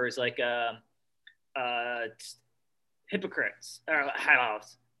philosophers like Hippocrates. Why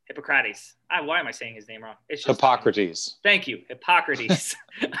am I saying his name wrong? It's just Hippocrates. Thank you, Hippocrates.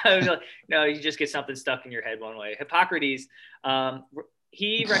 I was like, no, you just get something stuck in your head one way. Hippocrates.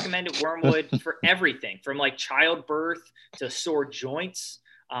 He recommended wormwood for everything from like childbirth to sore joints.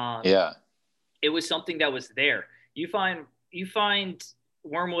 It was something that was there. You find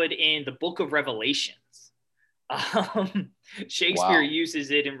wormwood in the Book of Revelations. Shakespeare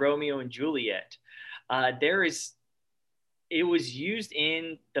uses it in Romeo and Juliet. It was used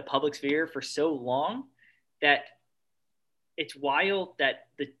in the public sphere for so long that it's wild that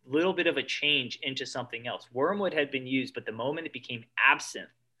the little bit of a change into something else. Wormwood had been used, but the moment it became absinthe,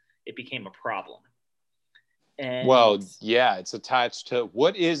 it became a problem. And it's attached to,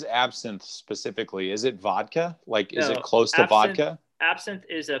 what is absinthe specifically? Is it vodka? Is it close to vodka? Absinthe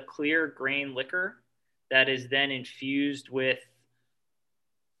is a clear grain liquor that is then infused with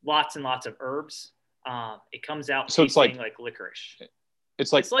lots and lots of herbs. It comes out tasting like licorice.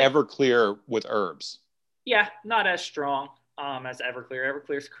 It's like Everclear with herbs. Yeah, not as strong as Everclear.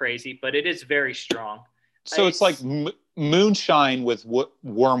 Everclear is crazy, but it is very strong. So it's like moonshine with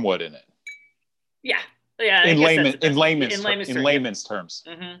wormwood in it. Yeah. In layman's terms. terms.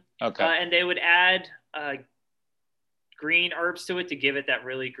 Mm-hmm. Okay. And they would add green herbs to it to give it that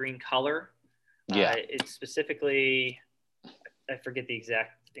really green color. Yeah. It's specifically, I forget the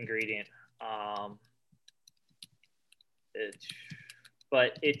exact ingredient.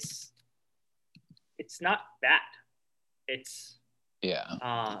 But it's not bad. It's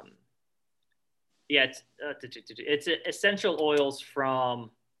it's essential oils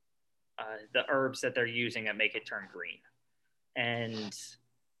from the herbs that they're using that make it turn green, and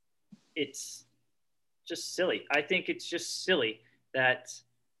it's just silly. I think it's just silly that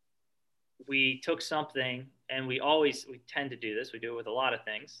we took something, and we tend to do this. We do it with a lot of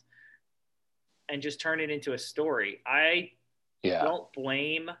things, and just turn it into a story. I don't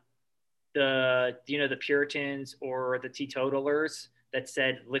blame the Puritans or the teetotalers that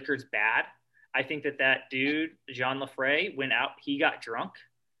said liquor's bad. I think that dude, Jean Lafray, went out, he got drunk.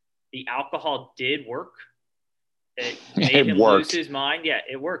 The alcohol did work. It made him lose his mind. Yeah,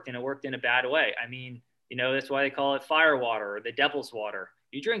 it worked, and it worked in a bad way. I mean, that's why they call it fire water or the devil's water.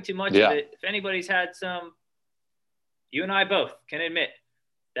 You drink too much of it. If anybody's had some, you and I both can admit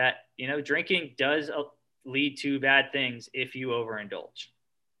that, drinking does lead to bad things if you overindulge.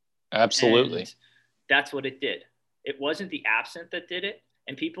 Absolutely. And that's what it did. It wasn't the absinthe that did it.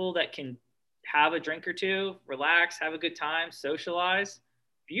 And people that can have a drink or two, relax, have a good time, socialize,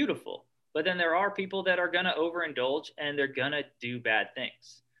 beautiful. But then there are people that are going to overindulge and they're going to do bad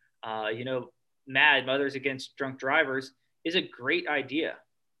things. MAD, Mothers Against Drunk Drivers, is a great idea.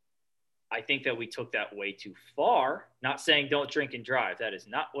 I think that we took that way too far. Not saying don't drink and drive. That is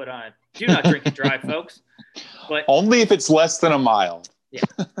not what do not drink and drive, folks. But only if it's less than a mile. Yeah.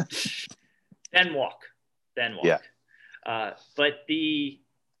 Then walk. Yeah. But the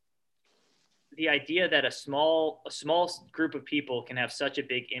idea that a small group of people can have such a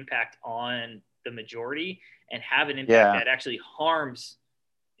big impact on the majority and have an impact that actually harms,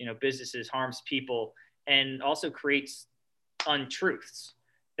 businesses, harms people, and also creates untruths.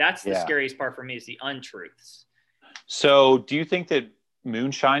 That's the scariest part for me, is the untruths. So do you think that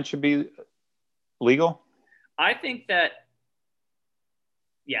moonshine should be legal? I think that,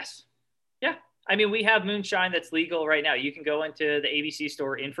 yes. Yeah. I mean, we have moonshine that's legal right now. You can go into the ABC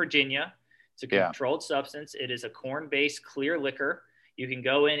store in Virginia. It's a controlled substance. It is a corn-based clear liquor. You can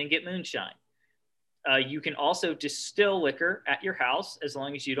go in and get moonshine. You can also distill liquor at your house, as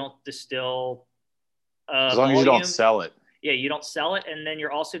long as you don't distill as long as you don't sell it. Yeah, you don't sell it, and then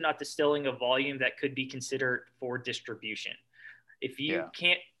you're also not distilling a volume that could be considered for distribution. If you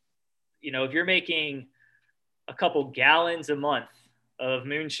can't, if you're making a couple gallons a month of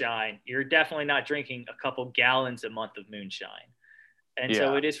moonshine, you're definitely not drinking a couple gallons a month of moonshine. And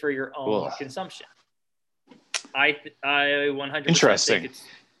so it is for your own consumption. I 100% think it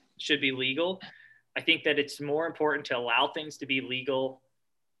should be legal. I think that it's more important to allow things to be legal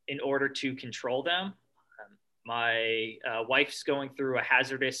in order to control them. My wife's going through a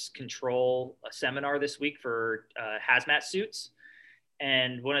hazardous control seminar this week for hazmat suits.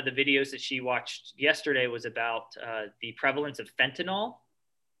 And one of the videos that she watched yesterday was about the prevalence of fentanyl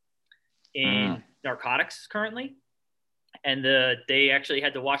in narcotics currently. And they actually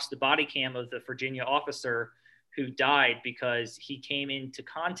had to watch the body cam of the Virginia officer who died because he came into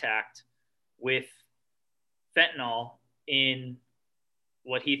contact with fentanyl in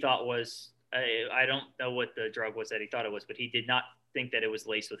what he thought was, I don't know what the drug was that he thought it was, but he did not think that it was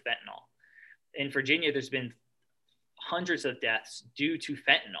laced with fentanyl. In Virginia, there's been hundreds of deaths due to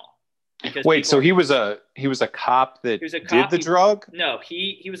fentanyl. Wait, so he was a cop that did the drug? No,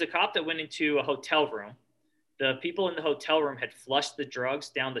 he was a cop that went into a hotel room. The people in the hotel room had flushed the drugs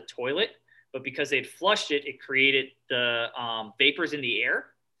down the toilet, but because they'd flushed it, it created the vapors in the air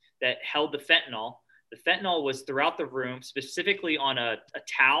that held the fentanyl. The fentanyl was throughout the room, specifically on a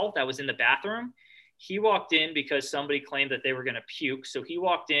towel that was in the bathroom. He walked in because somebody claimed that they were going to puke. So he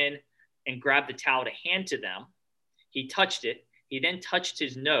walked in and grabbed the towel to hand to them. He touched it. He then touched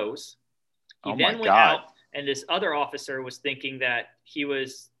his nose. He then went out, and this other officer was thinking that he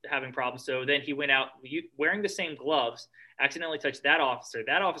was having problems. So then he went out wearing the same gloves, accidentally touched that officer.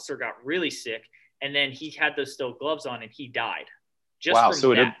 That officer got really sick, and then he had those still gloves on, and he died.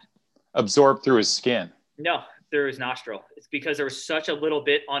 So it absorbed through his skin? No, through his nostril. It's because there was such a little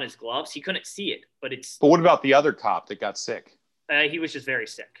bit on his gloves. He couldn't see it, but what about the other cop that got sick? He was just very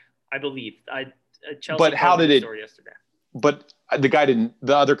sick, I believe. Chelsea but how did it? Yesterday. But the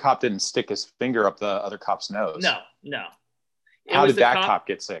other cop didn't stick his finger up the other cop's nose. No. How did that cop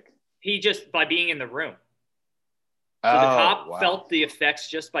get sick? He just, by being in the room. So the Oh, cop wow. felt the effects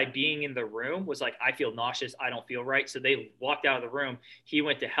just by being in the room, was like, I feel nauseous. I don't feel right. So they walked out of the room. He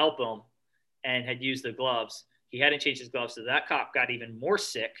went to help him and had used the gloves. He hadn't changed his gloves. So that cop got even more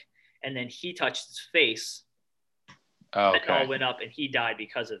sick. And then he touched his face. Oh, Fentanyl okay. went up and he died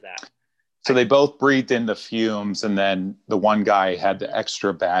because of that. So they both breathed in the fumes, and then the one guy had the Mhm.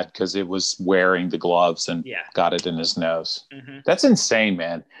 extra bad because it was wearing the gloves and Yeah. got it in his nose. Mm-hmm. That's insane,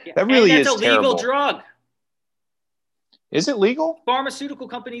 man. Yeah. That And really that's a is legal terrible. drug. Is it legal? Pharmaceutical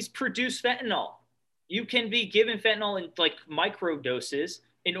companies produce fentanyl. You can be given fentanyl in like micro doses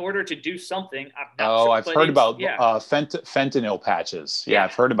in order to do something. I'm not Oh, sure, I've but heard it's about yeah, fentanyl patches. Yeah, yeah,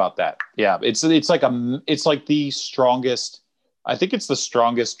 I've heard about that. Yeah, it's like the strongest. I think it's the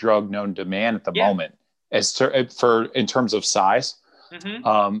strongest drug known to man at the yeah. moment, for in terms of size. Mm-hmm.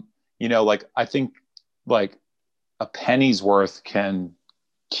 Um, like I think like a penny's worth can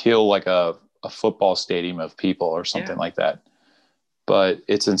kill like a football stadium of people or something Yeah. like that. But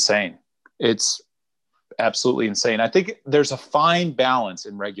it's insane. It's absolutely insane. I think there's a fine balance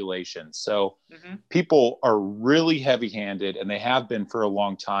in regulation. So Mm-hmm. people are really heavy handed, and they have been for a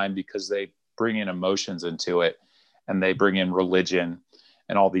long time because they bring in emotions into it, and they bring in religion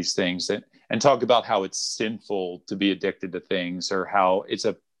and all these things, and talk about how it's sinful to be addicted to things, or how it's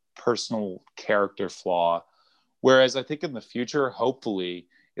a personal character flaw. Whereas I think in the future, hopefully,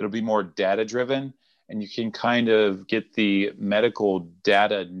 it'll be more data driven, and you can kind of get the medical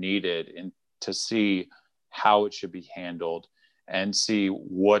data needed to see how it should be handled and see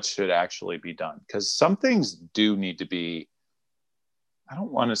what should actually be done. Because some things do need to be, I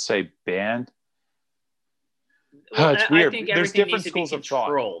don't want to say banned. Well, It's I weird. think There's everything needs different to be schools of thought.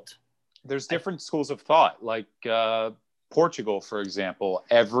 controlled. There's different schools of thought. Like Portugal, for example,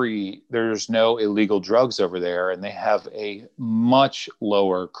 there's no illegal drugs over there, and they have a much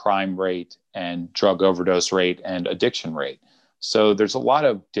lower crime rate and drug overdose rate and addiction rate. So there's a lot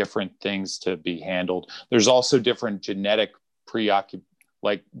of different things to be handled. There's also different genetic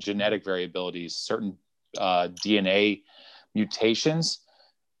genetic variabilities, certain DNA mutations.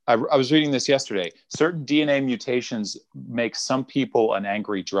 I was reading this yesterday. Certain DNA mutations make some people an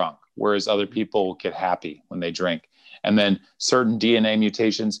angry drunk, whereas other people get happy when they drink. And then certain DNA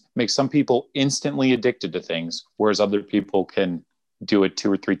mutations make some people instantly addicted to things, whereas other people can do it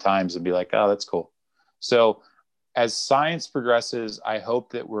 2 or 3 times and be like, oh, that's cool. So as science progresses, I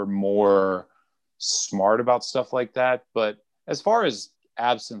hope that we're more smart about stuff like that. But as far as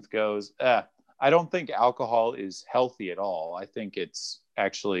absinthe goes, I don't think alcohol is healthy at all. I think it's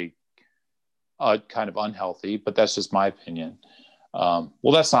actually kind of unhealthy, but that's just my opinion.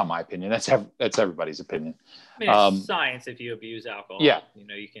 Well, that's not my opinion. That's everybody's opinion. I mean, it's science. If you abuse alcohol, Yeah,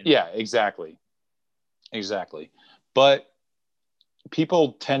 you can. yeah, exactly. But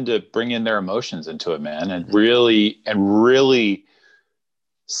people tend to bring in their emotions into it, man, and really kind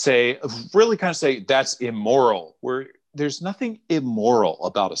of say that's immoral. Where there's nothing immoral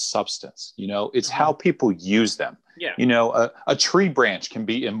about a substance. It's how people use them. Yeah. A tree branch can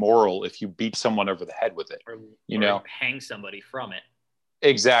be immoral if you beat someone over the head with it. Or hang somebody from it.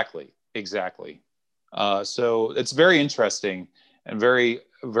 Exactly. So it's very interesting and very,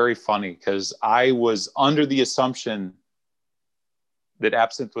 very funny, because I was under the assumption that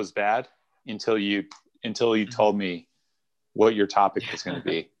absinthe was bad until you told me what your topic was going to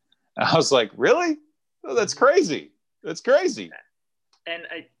be. And I was like, really? Oh, that's crazy. That's crazy. And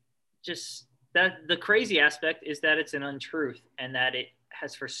that the crazy aspect is that it's an untruth, and that it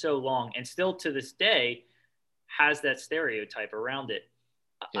has for so long and still to this day has that stereotype around it.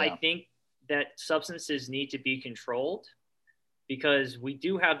 Yeah. I think that substances need to be controlled, because we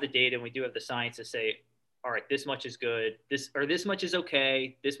do have the data and we do have the science to say, all right, this much is good, this much is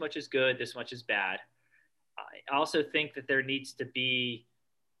okay, this much is good, this much is bad. I also think that there needs to be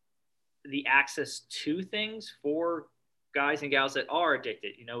the access to things for guys and gals that are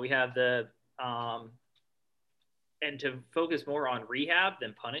addicted. We have and to focus more on rehab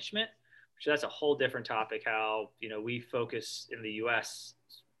than punishment, which that's a whole different topic. How, we focus in the US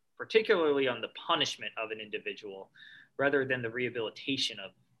particularly on the punishment of an individual rather than the rehabilitation of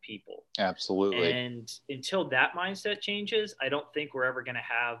people. Absolutely. And until that mindset changes, I don't think we're ever going to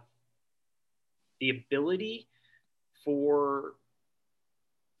have the ability for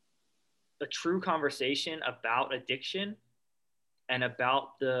a true conversation about addiction and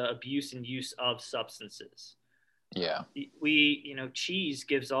about the abuse and use of substances. Yeah. Cheese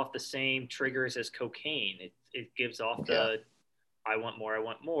gives off the same triggers as cocaine. It gives off the I want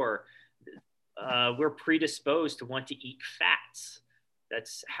more. We're predisposed to want to eat fats.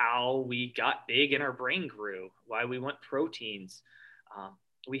 That's how we got big and our brain grew, why we want proteins.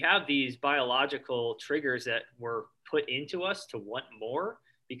 We have these biological triggers that were put into us to want more,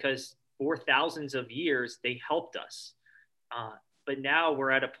 because for thousands of years they helped us. But now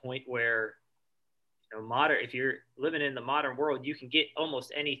we're at a point where, if you're living in the modern world, you can get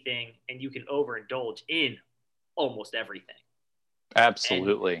almost anything and you can overindulge in almost everything.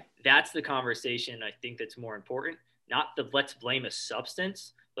 Absolutely. And that's the conversation I think that's more important. Not the let's blame a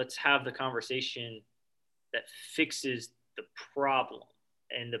substance. Let's have the conversation that fixes the problem.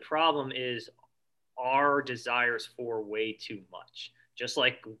 And the problem is our desires for way too much. Just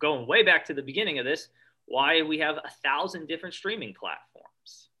like going way back to the beginning of this, why we have 1,000 different streaming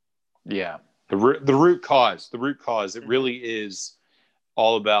platforms. Yeah. The root cause, it really is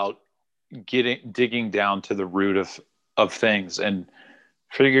all about digging down to the root of things and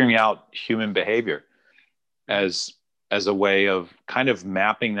figuring out human behavior as a way of kind of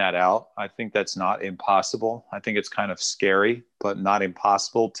mapping that out. I think that's not impossible. I think it's kind of scary, but not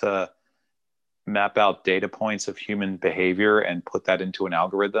impossible to map out data points of human behavior and put that into an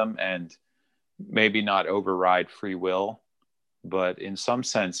algorithm, and maybe not override free will, but in some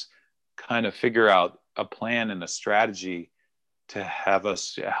sense kind of figure out a plan and a strategy to have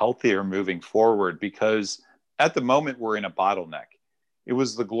us healthier moving forward. Because at the moment we're in a bottleneck. It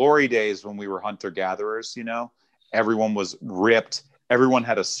was the glory days when we were hunter-gatherers, everyone was ripped, everyone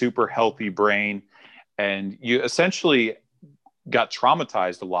had a super healthy brain, and you essentially got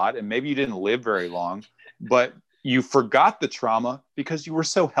traumatized a lot, and maybe you didn't live very long, but you forgot the trauma because you were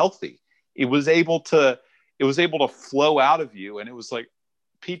so healthy. It was able to flow out of you, and it was like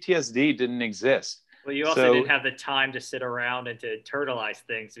PTSD didn't exist. Well, you also didn't have the time to sit around and to internalize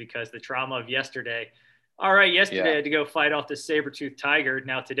things, because the trauma of yesterday. All right, yesterday I had to go fight off this saber-toothed tiger.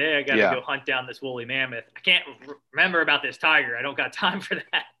 Now today I got to go hunt down this woolly mammoth. I can't remember about this tiger. I don't got time for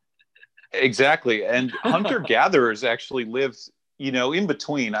that. Exactly. And hunter-gatherers actually lived, in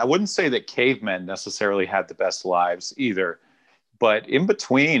between. I wouldn't say that cavemen necessarily had the best lives either, but in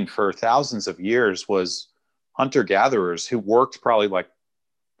between for thousands of years was hunter-gatherers who worked probably like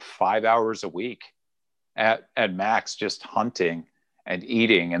 5 hours a week at max, just hunting and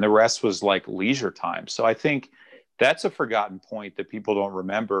eating, and the rest was like leisure time. So I think that's a forgotten point that people don't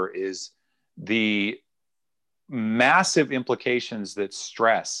remember, is the massive implications that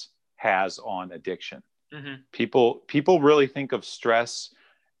stress has on addiction. Mm-hmm. People really think of stress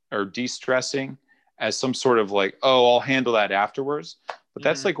or de-stressing as some sort of like, oh, I'll handle that afterwards. But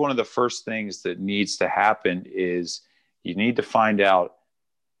that's like one of the first things that needs to happen, is you need to find out.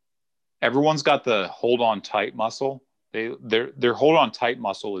 Everyone's got the hold on tight muscle. Their hold on tight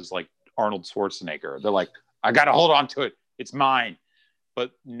muscle is like Arnold Schwarzenegger. They're like, I got to hold on to it. It's mine.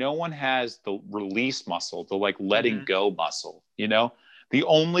 But no one has the release muscle, the like letting go muscle. The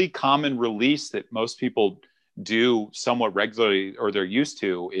only common release that most people do somewhat regularly, or they're used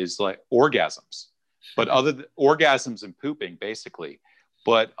to, is like orgasms. But orgasms and pooping, basically.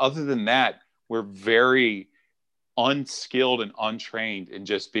 But other than that, we're very unskilled and untrained in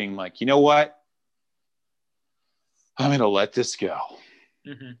just being like, you know what? I'm going to let this go.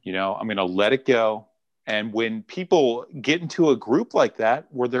 I'm going to let it go. And when people get into a group like that,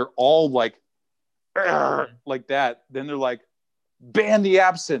 where they're all like, like that, then they're like, ban the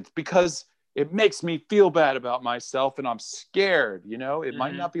absinthe because it makes me feel bad about myself and I'm scared. It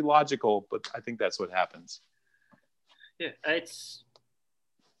might not be logical, but I think that's what happens. Yeah, I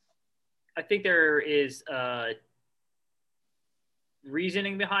think there is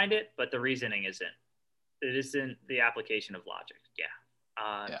reasoning behind it, but the reasoning isn't. It isn't the application of logic.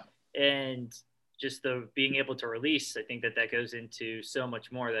 And just the being able to release, I think that goes into so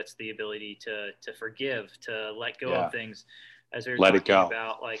much more. That's the ability to forgive, to let go of things, as we were talking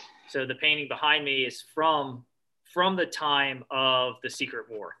about. Like, so the painting behind me is from the time of the Secret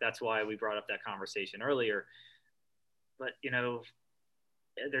War. That's why we brought up that conversation earlier. But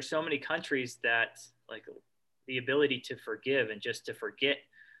there's so many countries that like the ability to forgive and just to forget.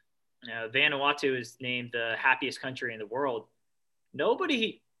 Vanuatu is named the happiest country in the world.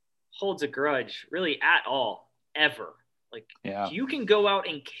 Nobody holds a grudge really at all, ever. Like, you can go out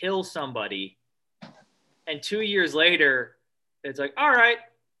and kill somebody, and 2 years later, it's like, all right,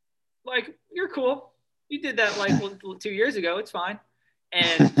 like, you're cool. You did that like 2 years ago. It's fine.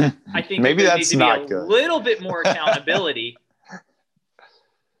 And I think maybe there that's needs to be not a good. little bit more accountability,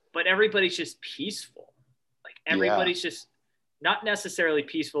 but everybody's just peaceful. Like, everybody's just not necessarily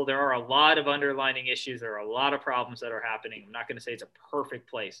peaceful. There are a lot of underlying issues. There are a lot of problems that are happening. I'm not going to say it's a perfect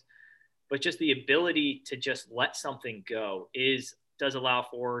place, but just the ability to just let something go does allow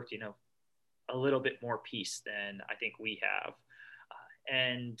for, a little bit more peace than I think we have.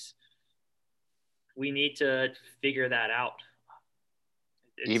 And we need to figure that out.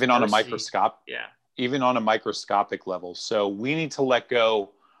 Even on a microscopic even on a microscopic level. So we need to let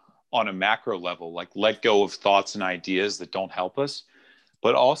go on a macro level, like let go of thoughts and ideas that don't help us.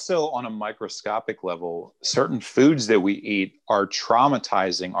 But also on a microscopic level, certain foods that we eat are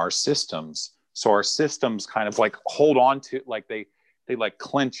traumatizing our systems. So our systems kind of like hold on to, like they like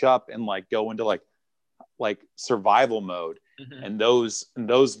clench up and like go into like survival mode. Mm-hmm. And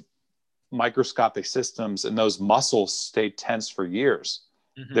those microscopic systems and those muscles stay tense for years.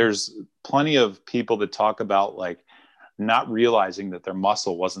 Mm-hmm. There's plenty of people that talk about like not realizing that their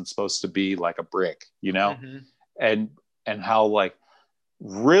muscle wasn't supposed to be like a brick, you know, Mm-hmm. and how like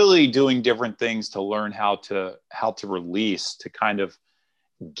really doing different things to learn how to release, to kind of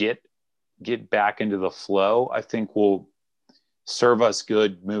get back into the flow, I think will serve us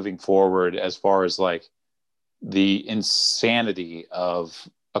good moving forward, as far as like the insanity of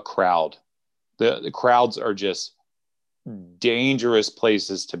a crowd. The crowds are just dangerous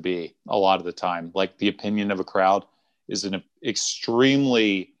places to be a lot of the time. Like the opinion of a crowd is an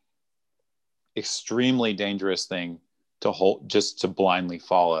extremely dangerous thing to hold, just to blindly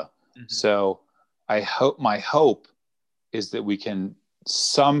follow. Mm-hmm. So my hope is that we can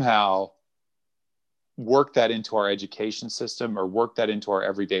somehow work that into our education system, or work that into our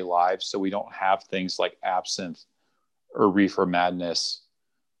everyday lives, so we don't have things like absinthe or reefer madness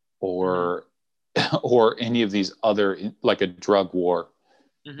or mm-hmm. or any of these other, like a drug war,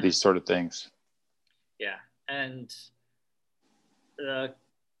 mm-hmm. these sort of things. Yeah. And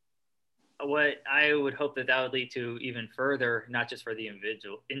what I would hope that would lead to even further, not just for the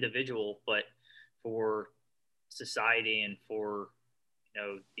individual, but for society and for, you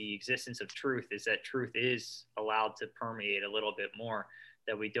know, the existence of truth, is that truth is allowed to permeate a little bit more,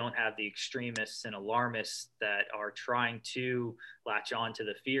 that we don't have the extremists and alarmists that are trying to latch on to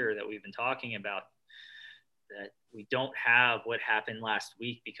the fear that we've been talking about, that we don't have what happened last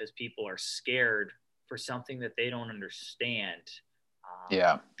week because people are scared for something that they don't understand.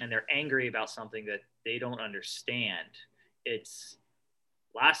 And they're angry about something that they don't understand.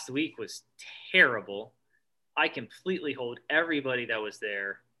 Last week was terrible. I completely hold everybody that was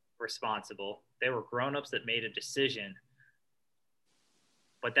there responsible. They were grown-ups that made a decision,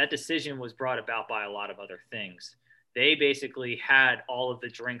 but that decision was brought about by a lot of other things. They basically had all of the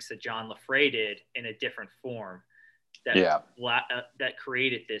drinks that John LaFrey did in a different form that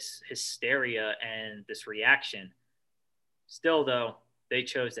created this hysteria and this reaction. Still, though, they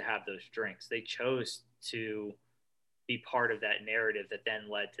chose to have those drinks. They chose to be part of that narrative that then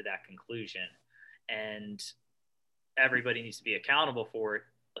led to that conclusion. And everybody needs to be accountable for it.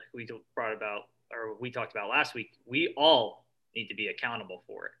 Like we talked about last week, we all need to be accountable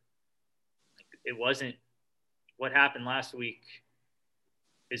for it. It wasn't, what happened last week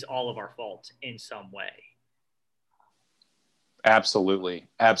is all of our fault in some way. Absolutely.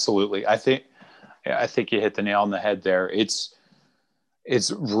 I think you hit the nail on the head there. It's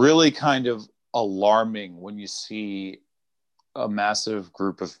really kind of alarming when you see a massive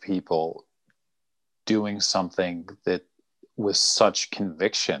group of people doing something that with such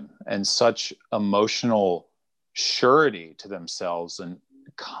conviction and such emotional surety to themselves and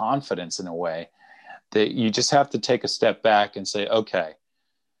confidence, in a way that you just have to take a step back and say, okay,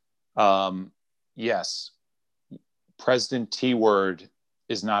 yes, President T Word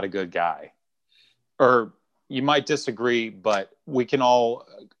is not a good guy. Or you might disagree, but we can all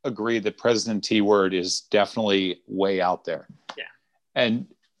agree that President T Word is definitely way out there. Yeah.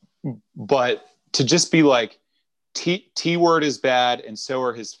 But to just be like, T Word is bad and so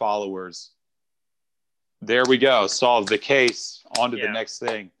are his followers, there we go, solve the case, on to the next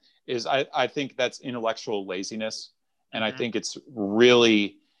thing, I think that's intellectual laziness. And I think it's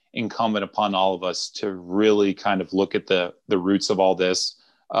really incumbent upon all of us to really kind of look at the roots of all this.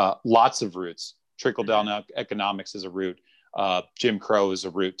 Lots of roots. Trickle-down economics is a root. Jim Crow is a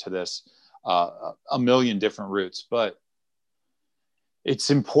root to this. A million different roots. But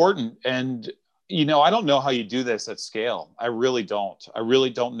it's important. And, you know, I don't know how you do this at scale. I really don't. I really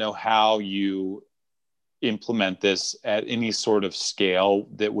don't know how you implement this at any sort of scale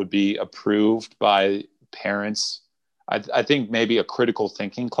that would be approved by parents. I think maybe a critical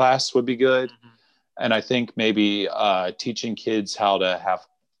thinking class would be good. Mm-hmm. And I think maybe teaching kids how to have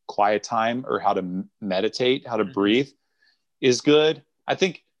quiet time, or how to meditate, how to breathe is good. I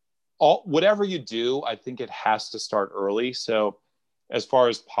think whatever you do, I think it has to start early. So as far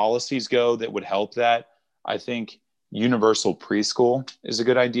as policies go that would help that, I think universal preschool is a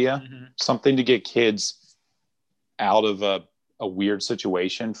good idea. Mm-hmm. Something to get kids out of a weird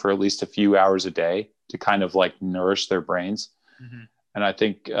situation for at least a few hours a day to kind of like nourish their brains. Mm-hmm. And I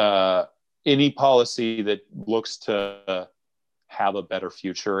think any policy that looks to have a better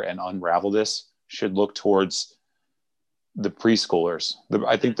future and unravel this should look towards the preschoolers.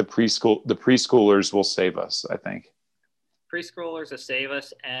 I think the preschoolers will save us, I think. Preschoolers will save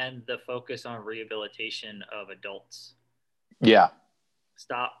us, and the focus on rehabilitation of adults. Yeah.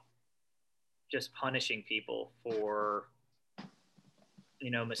 Stop just punishing people for,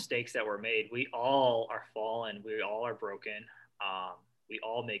 mistakes that were made. We all are fallen. We all are broken. We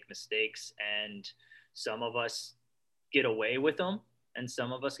all make mistakes, and some of us get away with them and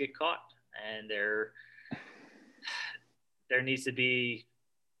some of us get caught. And there needs to be,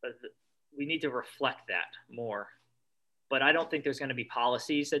 we need to reflect that more. But I don't think there's going to be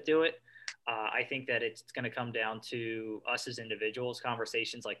policies that do it. I think that it's going to come down to us as individuals,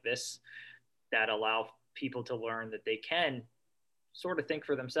 conversations like this that allow people to learn that they can sort of think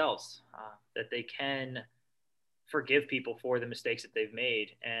for themselves, that they can forgive people for the mistakes that they've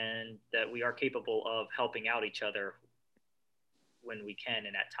made, and that we are capable of helping out each other when we can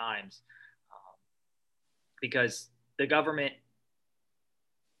and at times. Because the government,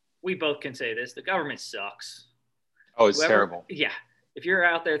 we both can say this, the government sucks. Oh, it's terrible. Yeah. If you're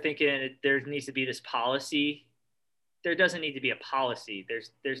out there thinking there needs to be this policy, there doesn't need to be a policy.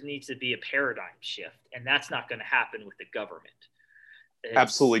 There needs to be a paradigm shift, and that's not going to happen with the government.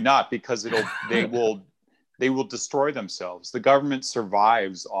 Absolutely not, because they will destroy themselves. The government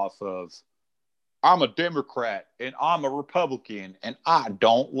survives off of, I'm a Democrat and I'm a Republican and I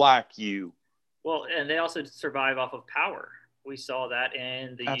don't like you. Well, and they also survive off of power. We saw that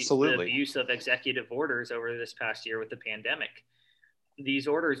in the abuse of executive orders over this past year with the pandemic. These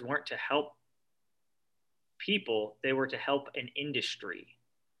orders weren't to help people, they were to help an industry.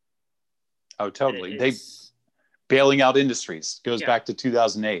 Oh, totally. They bailing out industries goes back to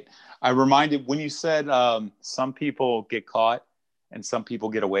 2008. I reminded when you said some people get caught and some people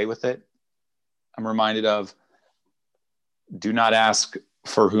get away with it. I'm reminded of, do not ask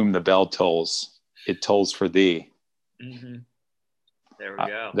for whom the bell tolls. It tolls for thee. Mm-hmm. There we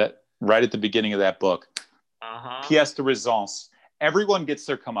go. That right at the beginning of that book. Pièce de résistance. Everyone gets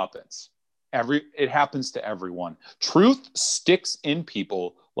their comeuppance. It happens to everyone. Truth sticks in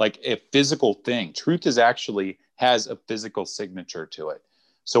people like a physical thing. Truth has a physical signature to it.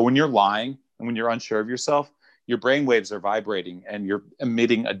 So when you're lying and when you're unsure of yourself, your brain waves are vibrating and you're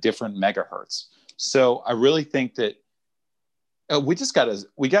emitting a different megahertz. So I really think that we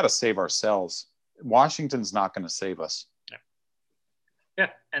got to save ourselves. Washington's not going to save us. Yeah.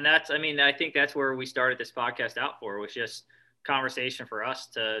 And I think that's where we started this podcast out for, was just conversation for us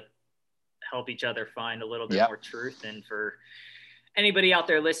to help each other find a little bit more truth. And for anybody out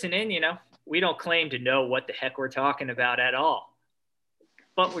there listening, we don't claim to know what the heck we're talking about at all,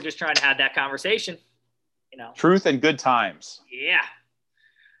 but we're just trying to have that conversation, Truth and good times. Yeah.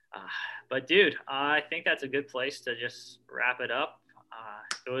 But dude, I think that's a good place to just wrap it up.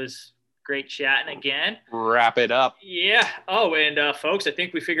 It was great chatting again. Wrap it up. Yeah. Oh, and folks, I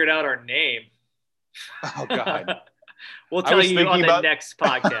think we figured out our name. Oh God. We'll tell you on the next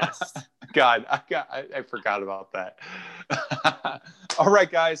podcast. God, I forgot about that. All right,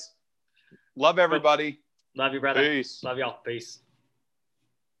 guys. Love everybody. Love you, brother. Peace. Love y'all. Peace.